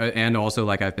and also,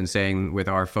 like I've been saying, with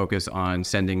our focus on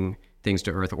sending things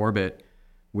to Earth orbit,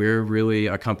 we're really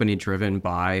a company driven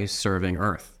by serving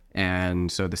Earth.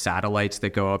 And so the satellites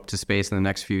that go up to space in the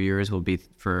next few years will be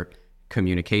for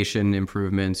communication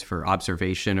improvements, for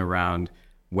observation around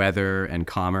weather and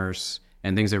commerce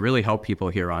and things that really help people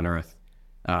here on Earth.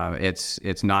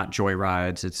 It's not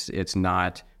joyrides. It's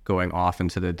not going off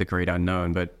into the great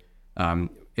unknown, but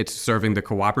it's serving the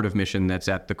cooperative mission that's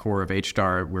at the core of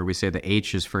HStar, where we say the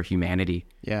H is for humanity.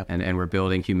 Yeah. And we're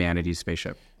building humanity's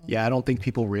spaceship. Yeah, I don't think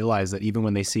people realize that even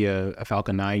when they see a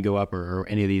Falcon 9 go up or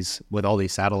any of these with all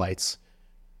these satellites,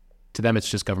 to them it's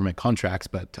just government contracts.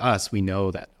 But to us, we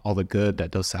know that all the good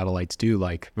that those satellites do,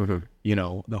 like,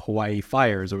 the Hawaii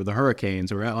fires or the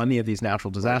hurricanes or any of these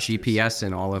natural disasters. GPS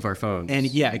in all of our phones. And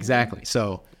yeah, exactly.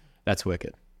 So that's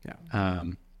wicked. Yeah.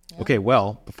 Okay,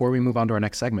 well, before we move on to our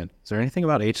next segment, is there anything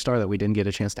about HStar that we didn't get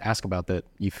a chance to ask about that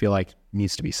you feel like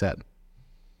needs to be said?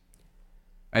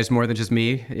 It's more than just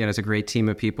me. It's a great team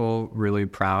of people. Really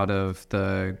proud of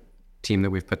the team that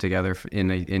we've put together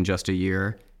in just a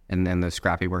year, and then the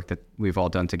scrappy work that we've all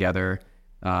done together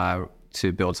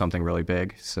to build something really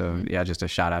big. So yeah, just a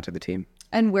shout out to the team.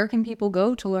 And where can people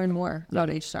go to learn more about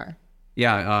HStar?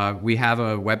 Yeah, we have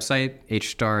a website,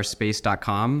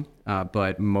 hstarspace.com,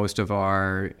 but most of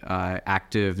our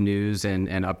active news and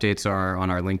updates are on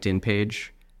our LinkedIn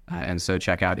page. And so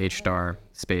check out HStar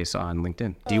Space on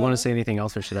LinkedIn. Do you want to say anything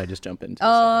else, or should I just jump into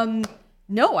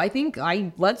No, I think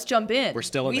let's jump in. We're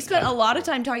still in We spent a lot of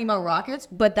time talking about rockets,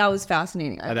 but that was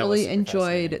fascinating. I really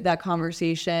enjoyed that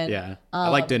conversation. Yeah.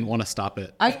 I didn't want to stop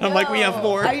it. I'm like, we have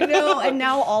more. I know. And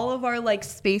now all of our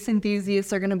space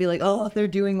enthusiasts are going to be like, oh, they're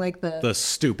doing the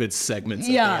stupid segments.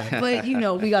 Yeah, but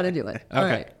we got to do it. All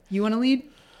right. You want to lead?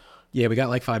 Yeah, we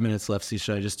got 5 minutes left. So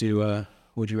should I just do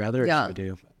Would You Rather? Or should I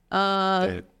do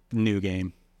the new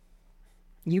game?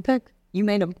 You pick. You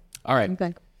made them. All right. You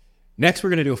pick. Next, we're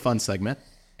going to do a fun segment,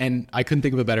 and I couldn't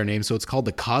think of a better name, so it's called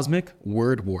the Cosmic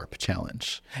Word Warp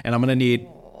Challenge. And I'm going to need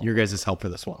your guys' help for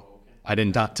this one. I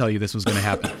did not tell you this was going to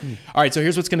happen. All right, so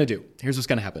here's what's going to do. Here's what's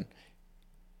going to happen.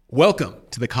 Welcome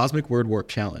to the Cosmic Word Warp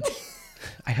Challenge.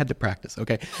 I had to practice,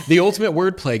 okay? The ultimate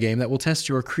wordplay game that will test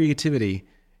your creativity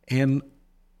and,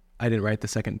 I didn't write the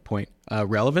second point,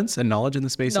 relevance and knowledge in the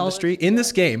space industry. In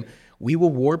this game, we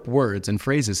will warp words and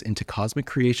phrases into cosmic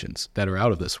creations that are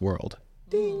out of this world.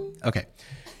 Ding. Okay,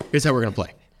 here's how we're going to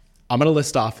play. I'm going to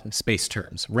list off space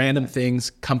terms, random things,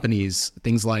 companies,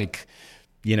 things like,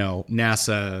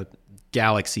 NASA,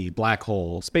 galaxy, black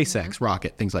hole, SpaceX,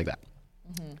 rocket, things like that.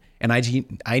 And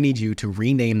I need you to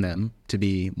rename them to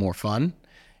be more fun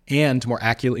and to more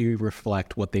accurately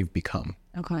reflect what they've become.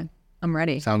 Okay, I'm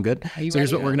ready. Sound good? So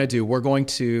here's what we're going to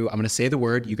do. I'm going to say the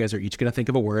word. You guys are each going to think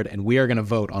of a word, and we are going to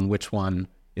vote on which one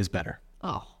is better.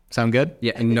 Oh. Sound good?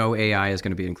 Yeah, and no AI is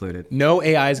going to be included. No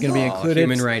AI is going to be included.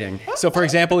 Human writing. So, for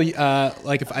example,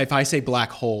 if I say black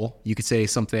hole, you could say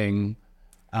something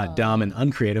dumb and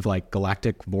uncreative like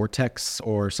Galactic Vortex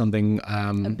or something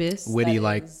Abyss, witty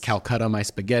like Calcutta My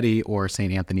Spaghetti or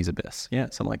St. Anthony's Abyss. Yeah,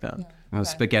 something like that.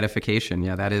 Spaghettification.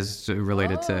 Yeah, that is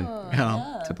related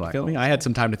to black Feel me? holes. I had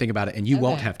some time to think about it, and you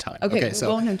won't have time. Okay, So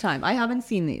we won't have time. I haven't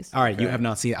seen these. all right, you have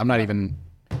not seen. I'm not even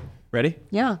ready.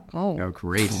 Yeah. Oh. Oh,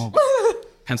 great.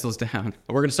 Pencils down.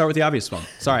 We're going to start with the obvious one.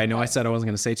 Sorry, I know I said I wasn't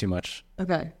going to say too much.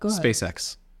 Okay, go ahead.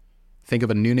 SpaceX. Think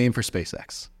of a new name for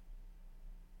SpaceX.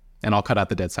 And I'll cut out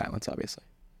the dead silence, obviously.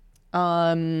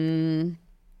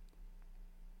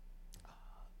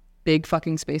 Big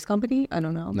fucking space company? I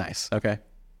don't know. Nice. Okay.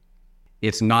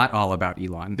 It's not all about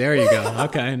Elon. There you go.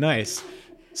 Okay, nice.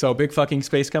 So big fucking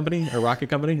space company or rocket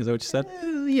company? Is that what you said?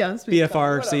 Yeah.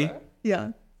 BFRC?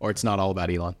 Yeah. Or it's not all about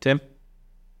Elon? Tim?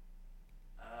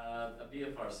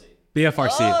 BFRC.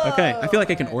 BFRC. Okay. I feel like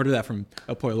I can order that from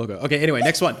a Pollo Loco. Okay, anyway,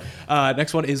 next one.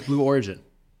 Next one is Blue Origin.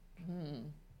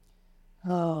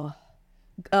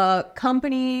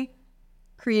 Company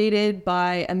created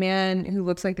by a man who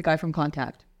looks like the guy from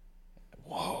Contact.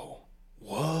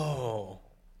 Whoa.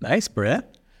 Nice,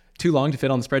 Brett. Too long to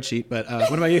fit on the spreadsheet, but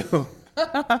what about you?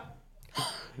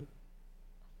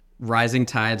 Rising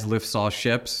tides lifts all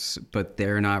ships, but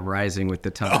they're not rising with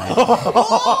the tide.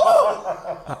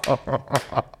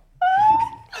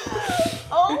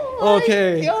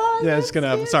 Okay. God, Yeah, it's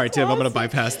gonna. Sorry, Tim. I'm gonna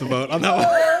bypass the vote on that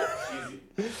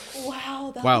one.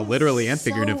 Wow. Wow, literally and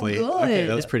figuratively. So Okay, good.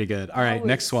 that was pretty good. All right,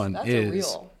 next one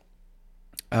is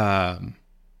Copper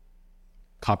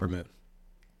Moon.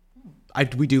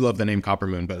 We do love the name Copper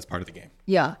Moon, but it's part of the game.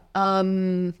 Yeah.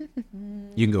 You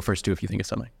can go first too if you think of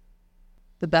something.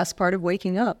 The best part of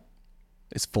waking up.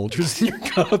 Is Folgers in your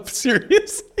cup?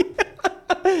 Seriously?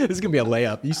 This is gonna be a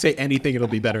layup. You say anything, it'll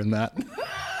be better than that.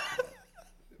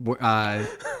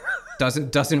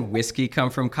 Doesn't whiskey come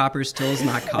from copper stills,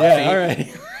 not coffee? Yeah, all right.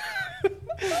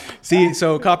 See,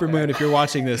 so Copper Moon, if you're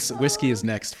watching this, whiskey is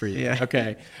next for you. Yeah.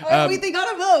 Okay. Wait, they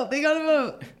got to vote. They got to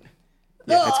vote.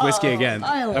 Yeah, it's whiskey again.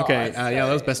 I lost. Okay. Yeah,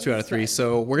 that was best 2 out of 3.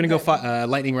 So we're gonna go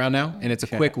lightning round now, and it's a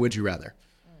quick would you rather.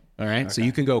 All right. So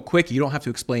you can go quick. You don't have to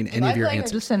explain any of your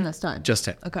answers. Just send this time. Just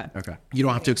hit. Okay. You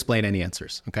don't have to explain any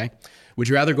answers. Okay. Would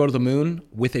you rather go to the moon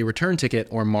with a return ticket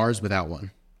or Mars without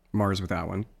one? Mars without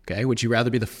one. Okay. Would you rather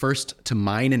be the first to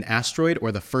mine an asteroid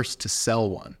or the first to sell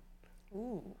one?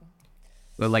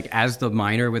 But like as the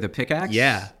miner with a pickaxe?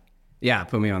 Yeah. Yeah,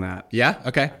 put me on that. Yeah.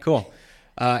 Okay. Cool.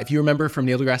 If you remember from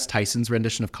Neil deGrasse Tyson's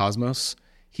rendition of Cosmos,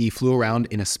 he flew around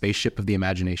in a spaceship of the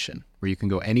imagination where you can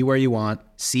go anywhere you want,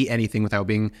 see anything without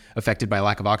being affected by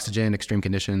lack of oxygen, extreme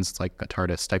conditions. It's like a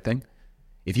TARDIS type thing.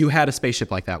 If you had a spaceship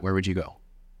like that, where would you go?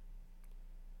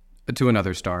 To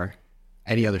another star.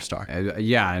 Any other star?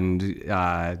 Yeah, and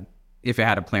if it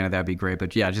had a planet, that'd be great.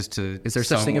 But yeah, just to Is there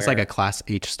such thing as like a class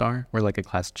H star or like a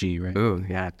class G, right? Ooh,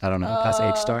 yeah. I don't know. Class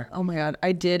H star? Oh my God.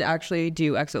 I did actually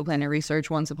do exoplanet research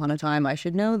once upon a time. I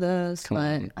should know this,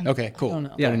 but Okay, cool. don't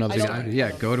know. Yeah, another star.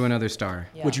 Yeah, go to another star.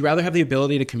 Would you rather have the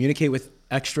ability to communicate with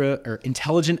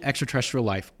intelligent extraterrestrial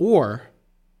life or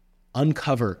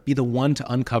be the one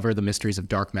to uncover the mysteries of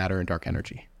dark matter and dark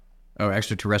energy? Oh,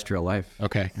 extraterrestrial life.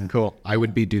 Okay, cool. I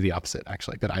would do the opposite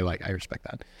actually, but I respect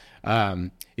that.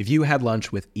 If you had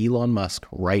lunch with Elon Musk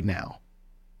right now,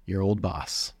 your old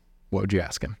boss, what would you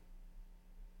ask him?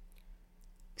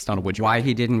 It's not a would you. Why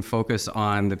he didn't focus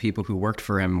on the people who worked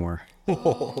for him more.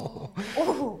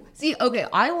 see, okay,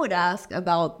 I would ask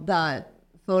about that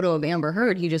photo of Amber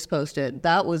Heard he just posted.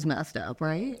 That was messed up,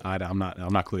 right? I'm not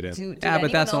clued in. Did Yeah, but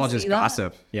anyone that's all else just see that?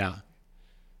 gossip. Yeah,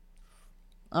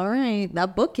 All right,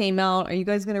 that book came out. Are you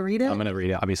guys gonna read it? I'm gonna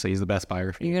read it. Obviously, he's the best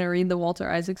biography. You gonna read the Walter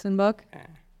Isaacson book?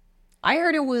 I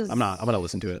heard it was. I'm gonna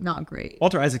listen to it. Not great.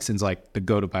 Walter Isaacson's like the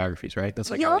go-to biographies, right?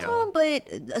 That's like Yeah,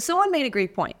 but someone made a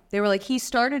great point. They were like, he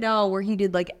started out where he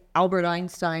did like Albert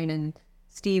Einstein and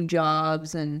Steve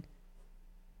Jobs, and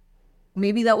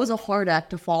maybe that was a hard act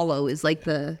to follow. Is like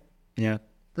the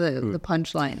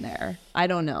punchline there. I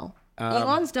don't know.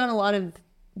 Elon's done a lot of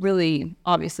really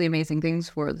obviously amazing things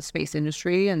for the space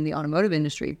industry and the automotive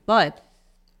industry, but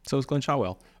So is Glenn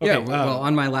Shotwell. Yeah, Okay, well,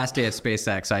 on my last day at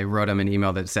SpaceX, I wrote him an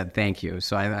email that said thank you.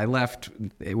 So I left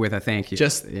with a thank you.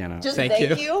 Just thank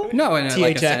you. No, and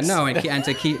like I said,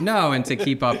 THX. and to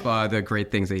keep up the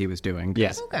great things that he was doing.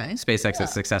 Yes. okay. SpaceX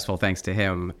is successful thanks to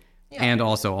him, and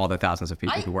also all the thousands of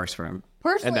people who works for him.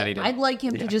 Personally, I'd like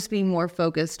him to just be more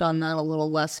focused on that, a little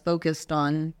less focused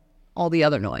on all the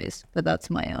other noise. But that's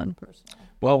my own personal.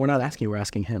 Well, we're not asking you, we're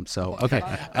asking him. So, okay.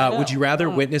 Would you rather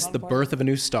witness the birth of a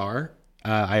new star?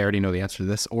 I already know the answer to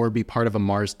this, or be part of a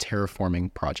Mars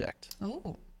terraforming project.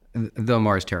 The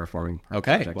Mars terraforming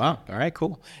Okay. project. Wow. All right.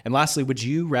 Cool. And lastly, would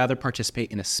you rather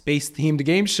participate in a space-themed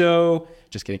game show?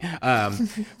 Just kidding.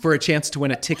 For a chance to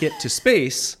win a ticket to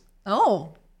space,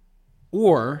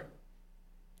 or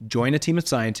join a team of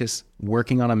scientists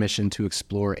working on a mission to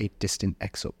explore a distant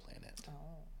exoplanet?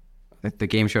 The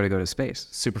game show to go to space.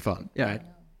 Super fun. Yeah. Right.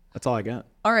 That's all I got.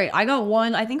 All right, I got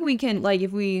one. I think we can, like,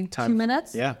 if we... Time. 2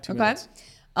 minutes? Yeah, 2 minutes.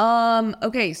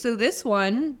 Okay, so this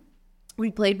one we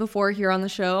played before here on the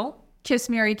show. Kiss,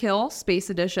 Marry, Kill, Space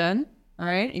Edition. All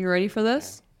right, you ready for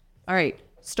this? All right,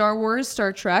 Star Wars,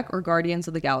 Star Trek, or Guardians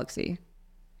of the Galaxy?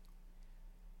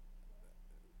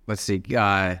 Let's see.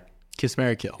 Kiss,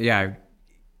 Marry, Kill. Yeah.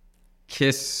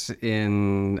 Kiss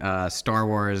in Star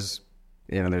Wars.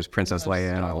 You know, there's Princess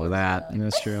Leia and all of that.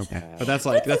 That's true. But that's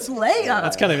like that's Leia.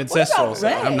 That's kind of ancestral. So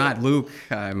I'm not Luke.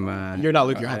 I'm. You're not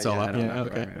Luke. You're Han Solo. I don't know.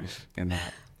 Okay. In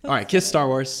that. All right. Kiss Star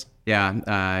Wars.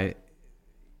 Yeah.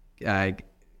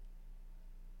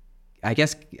 I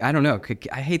guess I don't know.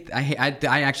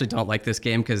 I actually don't like this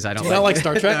game because I don't. Do you not like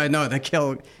Star Trek? No, the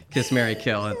Kiss, Marry,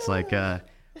 Kill. It's like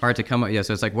hard to come up. Yeah,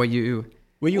 so it's like what you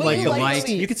like you the like least.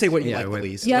 You could say what you like the what-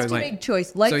 least. You have to like- make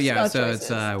choice. So yeah, so it's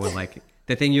like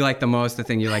the thing you like the most, the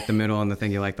thing you like the middle, and the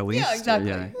thing you like the least. Yeah,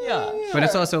 exactly. Yeah. But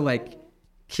it's also like,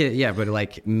 but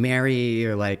like marry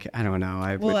or like I don't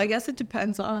know. Well, I guess it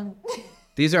depends on...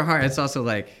 These are hard. It's also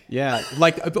like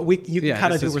But you Yeah,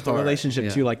 kind of this do is with the hard. relationship Yeah.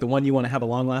 too, like the one you want to have a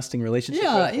long-lasting relationship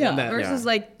with. and that- Versus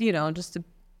like, just a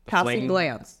passing fling.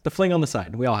 glance. the fling on the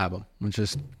side. We all have them. Let's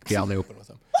just be out in the open with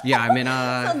them. yeah. I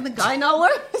mean, The guy not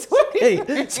wearing...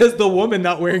 Hey, says the woman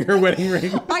not wearing her wedding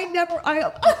ring.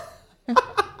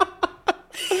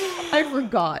 I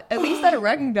forgot. At least I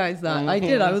recognized that. I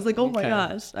did. I was like, oh my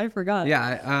gosh, I forgot.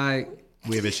 yeah.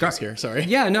 We have issues here. Sorry.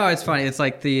 Yeah, no, it's funny. It's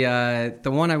like the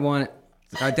one I want.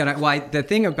 The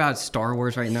thing about Star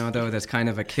Wars right now, though, that's kind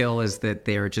of a kill is that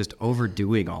they're just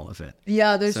overdoing all of it.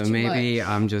 Yeah, there's So too maybe much.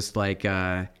 I'm just like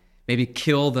maybe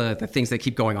kill the things that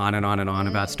keep going on and on and on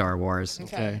about Star Wars.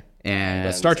 Okay. And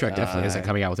But Star Trek definitely isn't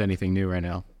coming out with anything new right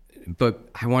now. But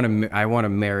I want to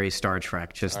marry Star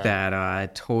Trek. Just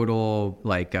that total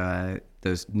like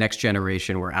those next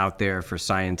generation were out there for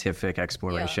scientific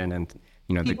exploration and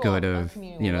the People good in our of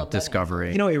community love that.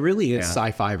 discovery. It really is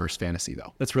sci-fi versus fantasy,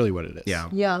 though. That's really what it is. Yeah.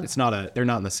 Yeah. It's not they're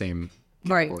not in the same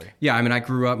Right. category. Yeah, I mean, I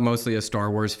grew up mostly a Star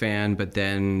Wars fan, but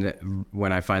then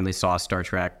when I finally saw Star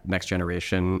Trek Next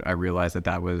Generation, I realized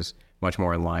that was much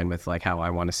more in line with like how I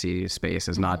want to see space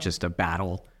as not just a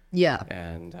battle. Yeah.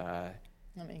 And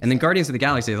then Guardians of the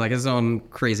Galaxy is like its own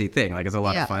crazy thing. Like it's a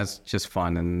lot Yeah. of fun. It's just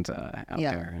fun and out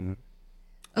Yeah. there. And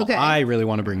Okay. I really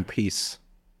want to bring peace,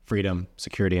 freedom,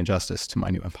 security, and justice to my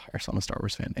new empire. So I'm a Star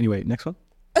Wars fan. Anyway, next one.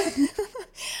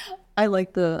 I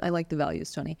like the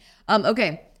values, Tony.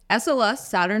 Okay. SLS,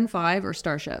 Saturn V, or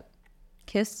Starship?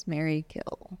 Kiss, Marry,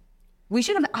 Kill. We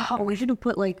should have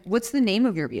put like, what's the name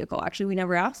of your vehicle? Actually, we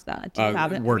never asked that. Do you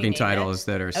have it? Have we working named titles it?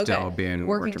 that are still being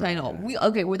working worked around.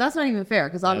 title. Well, that's not even fair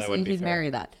because obviously wouldn't be he's fair.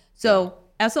 married that. So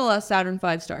SLS, Saturn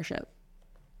V, Starship.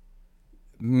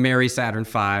 marry Saturn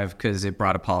V because it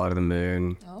brought Apollo to the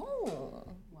moon. Oh,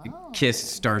 wow. Kiss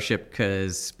Starship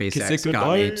because Kiss it SpaceX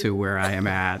got me goodbye. to where I am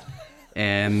at.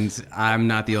 And I'm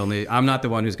not the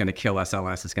one who's going to kill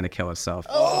SLS. It's going to kill itself.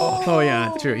 Oh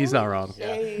yeah, true. He's not wrong.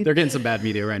 Yeah. They're getting some bad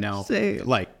media right now.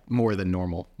 Like more than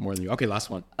normal, more than you. Okay, last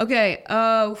one. Okay.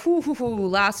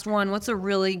 Last one. What's a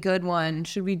really good one?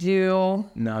 Should we do?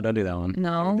 No, don't do that one.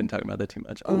 No? We've been talking about that too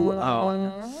much.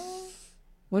 Oh,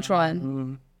 Which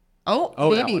one? that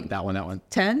Baby. one. That one.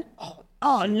 10?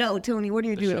 Oh no, Tony, what are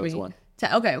you doing to show's me? one.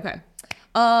 10. Okay.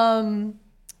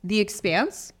 The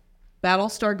Expanse,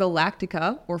 Battlestar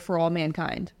Galactica, or For All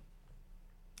Mankind?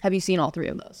 Have you seen all three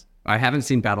of those? I haven't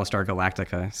seen Battlestar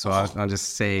Galactica, so I'll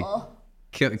just say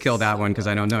kill that one because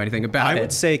I don't know anything about I it.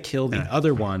 would say kill the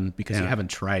other one because you haven't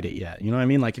tried it yet. You know what I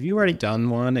mean? Like if you already done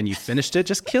one and you finished it,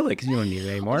 just kill it because you don't need it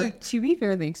anymore. To be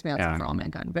fair, The Expanse Yeah. and For All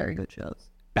Mankind, very good shows.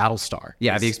 Battlestar.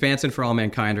 Yeah, The Expanse and For All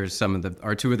Mankind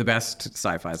are two of the best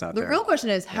sci-fis out The there. real question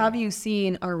is, have you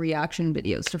seen our reaction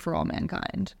videos to For All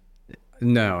Mankind?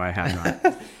 No, I have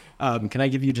not. Can I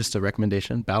give you just a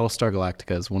recommendation? Battlestar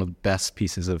Galactica is one of the best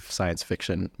pieces of science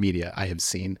fiction media I have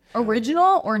seen.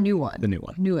 Original or new one? The new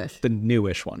one. Newish. The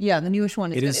newish one. Yeah, the newest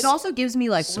one is It good. is It also gives me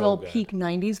like so real good. peak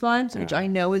 90s vibes, which I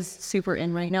know is super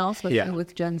in right now, especially Yeah.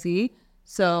 with Gen Z.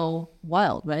 So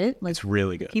wild, right? Like It's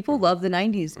really good. people love the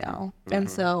 90s now. And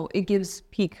so it gives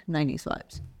peak 90s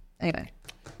vibes. Anyway.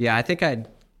 Yeah, I think I'd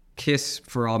kiss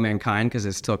for all mankind because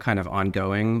it's still kind of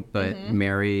ongoing, but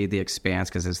marry the expanse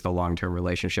because it's the long-term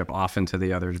relationship off into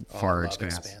the other far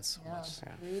expanse.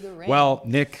 Well,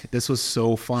 Nick, this was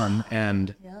so fun.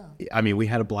 And I mean, we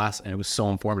had a blast and it was so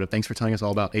informative. Thanks for telling us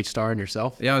all about HStar and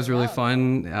yourself. Yeah, it was really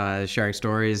fun sharing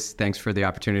stories. Thanks for the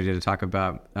opportunity to talk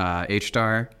about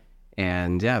HStar.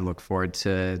 And yeah, I look forward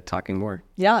to talking more.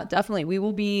 Yeah, definitely. We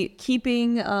will be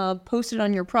keeping posted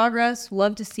on your progress.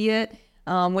 Love to see it.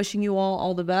 Wishing you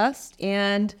all the best.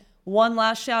 And one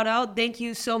last shout out. Thank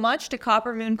you so much to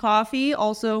Copper Moon Coffee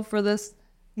also for these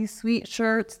sweet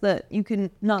shirts that you can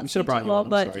not should have brought you one.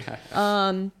 But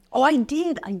I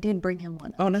did bring him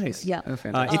one. Oh, nice. Yeah. Oh,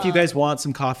 if you guys want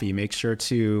some coffee, make sure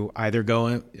to either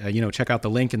go check out the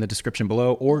link in the description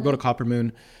below, or go to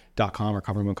coppermoon.com or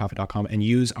coppermooncoffee.com and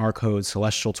use our code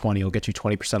Celestial20. It'll get you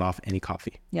 20% off any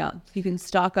coffee. Yeah, you can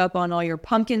stock up on all your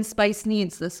pumpkin spice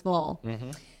needs this fall.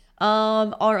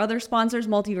 Our other sponsors,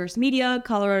 Multiverse Media,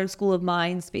 Colorado School of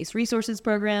Mines Space Resources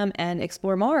Program, and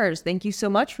Explore Mars. Thank you so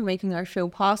much for making our show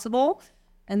possible.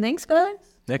 And thanks, guys.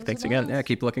 Nick, thanks again. Yeah,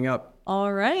 keep looking up.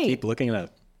 All right. Keep looking it up.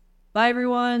 Bye,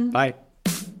 everyone. Bye.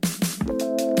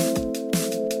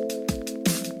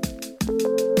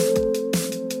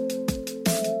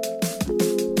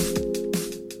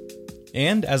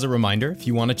 And as a reminder, if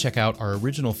you want to check out our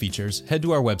original features, head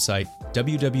to our website,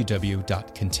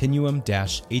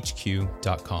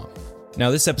 www.continuum-hq.com. Now,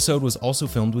 this episode was also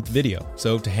filmed with video,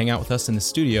 so to hang out with us in the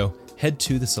studio, head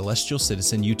to the Celestial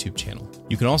Citizen YouTube channel.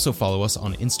 You can also follow us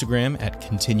on Instagram at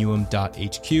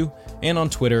continuum.hq and on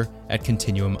Twitter at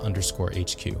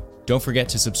continuum_HQ. Don't forget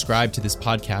to subscribe to this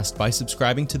podcast by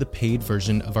subscribing to the paid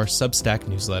version of our Substack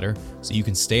newsletter so you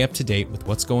can stay up to date with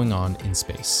what's going on in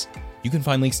space. You can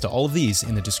find links to all of these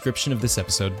in the description of this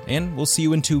episode, and we'll see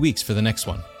you in 2 weeks for the next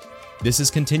one. This is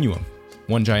Continuum,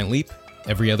 one giant leap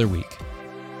every other week.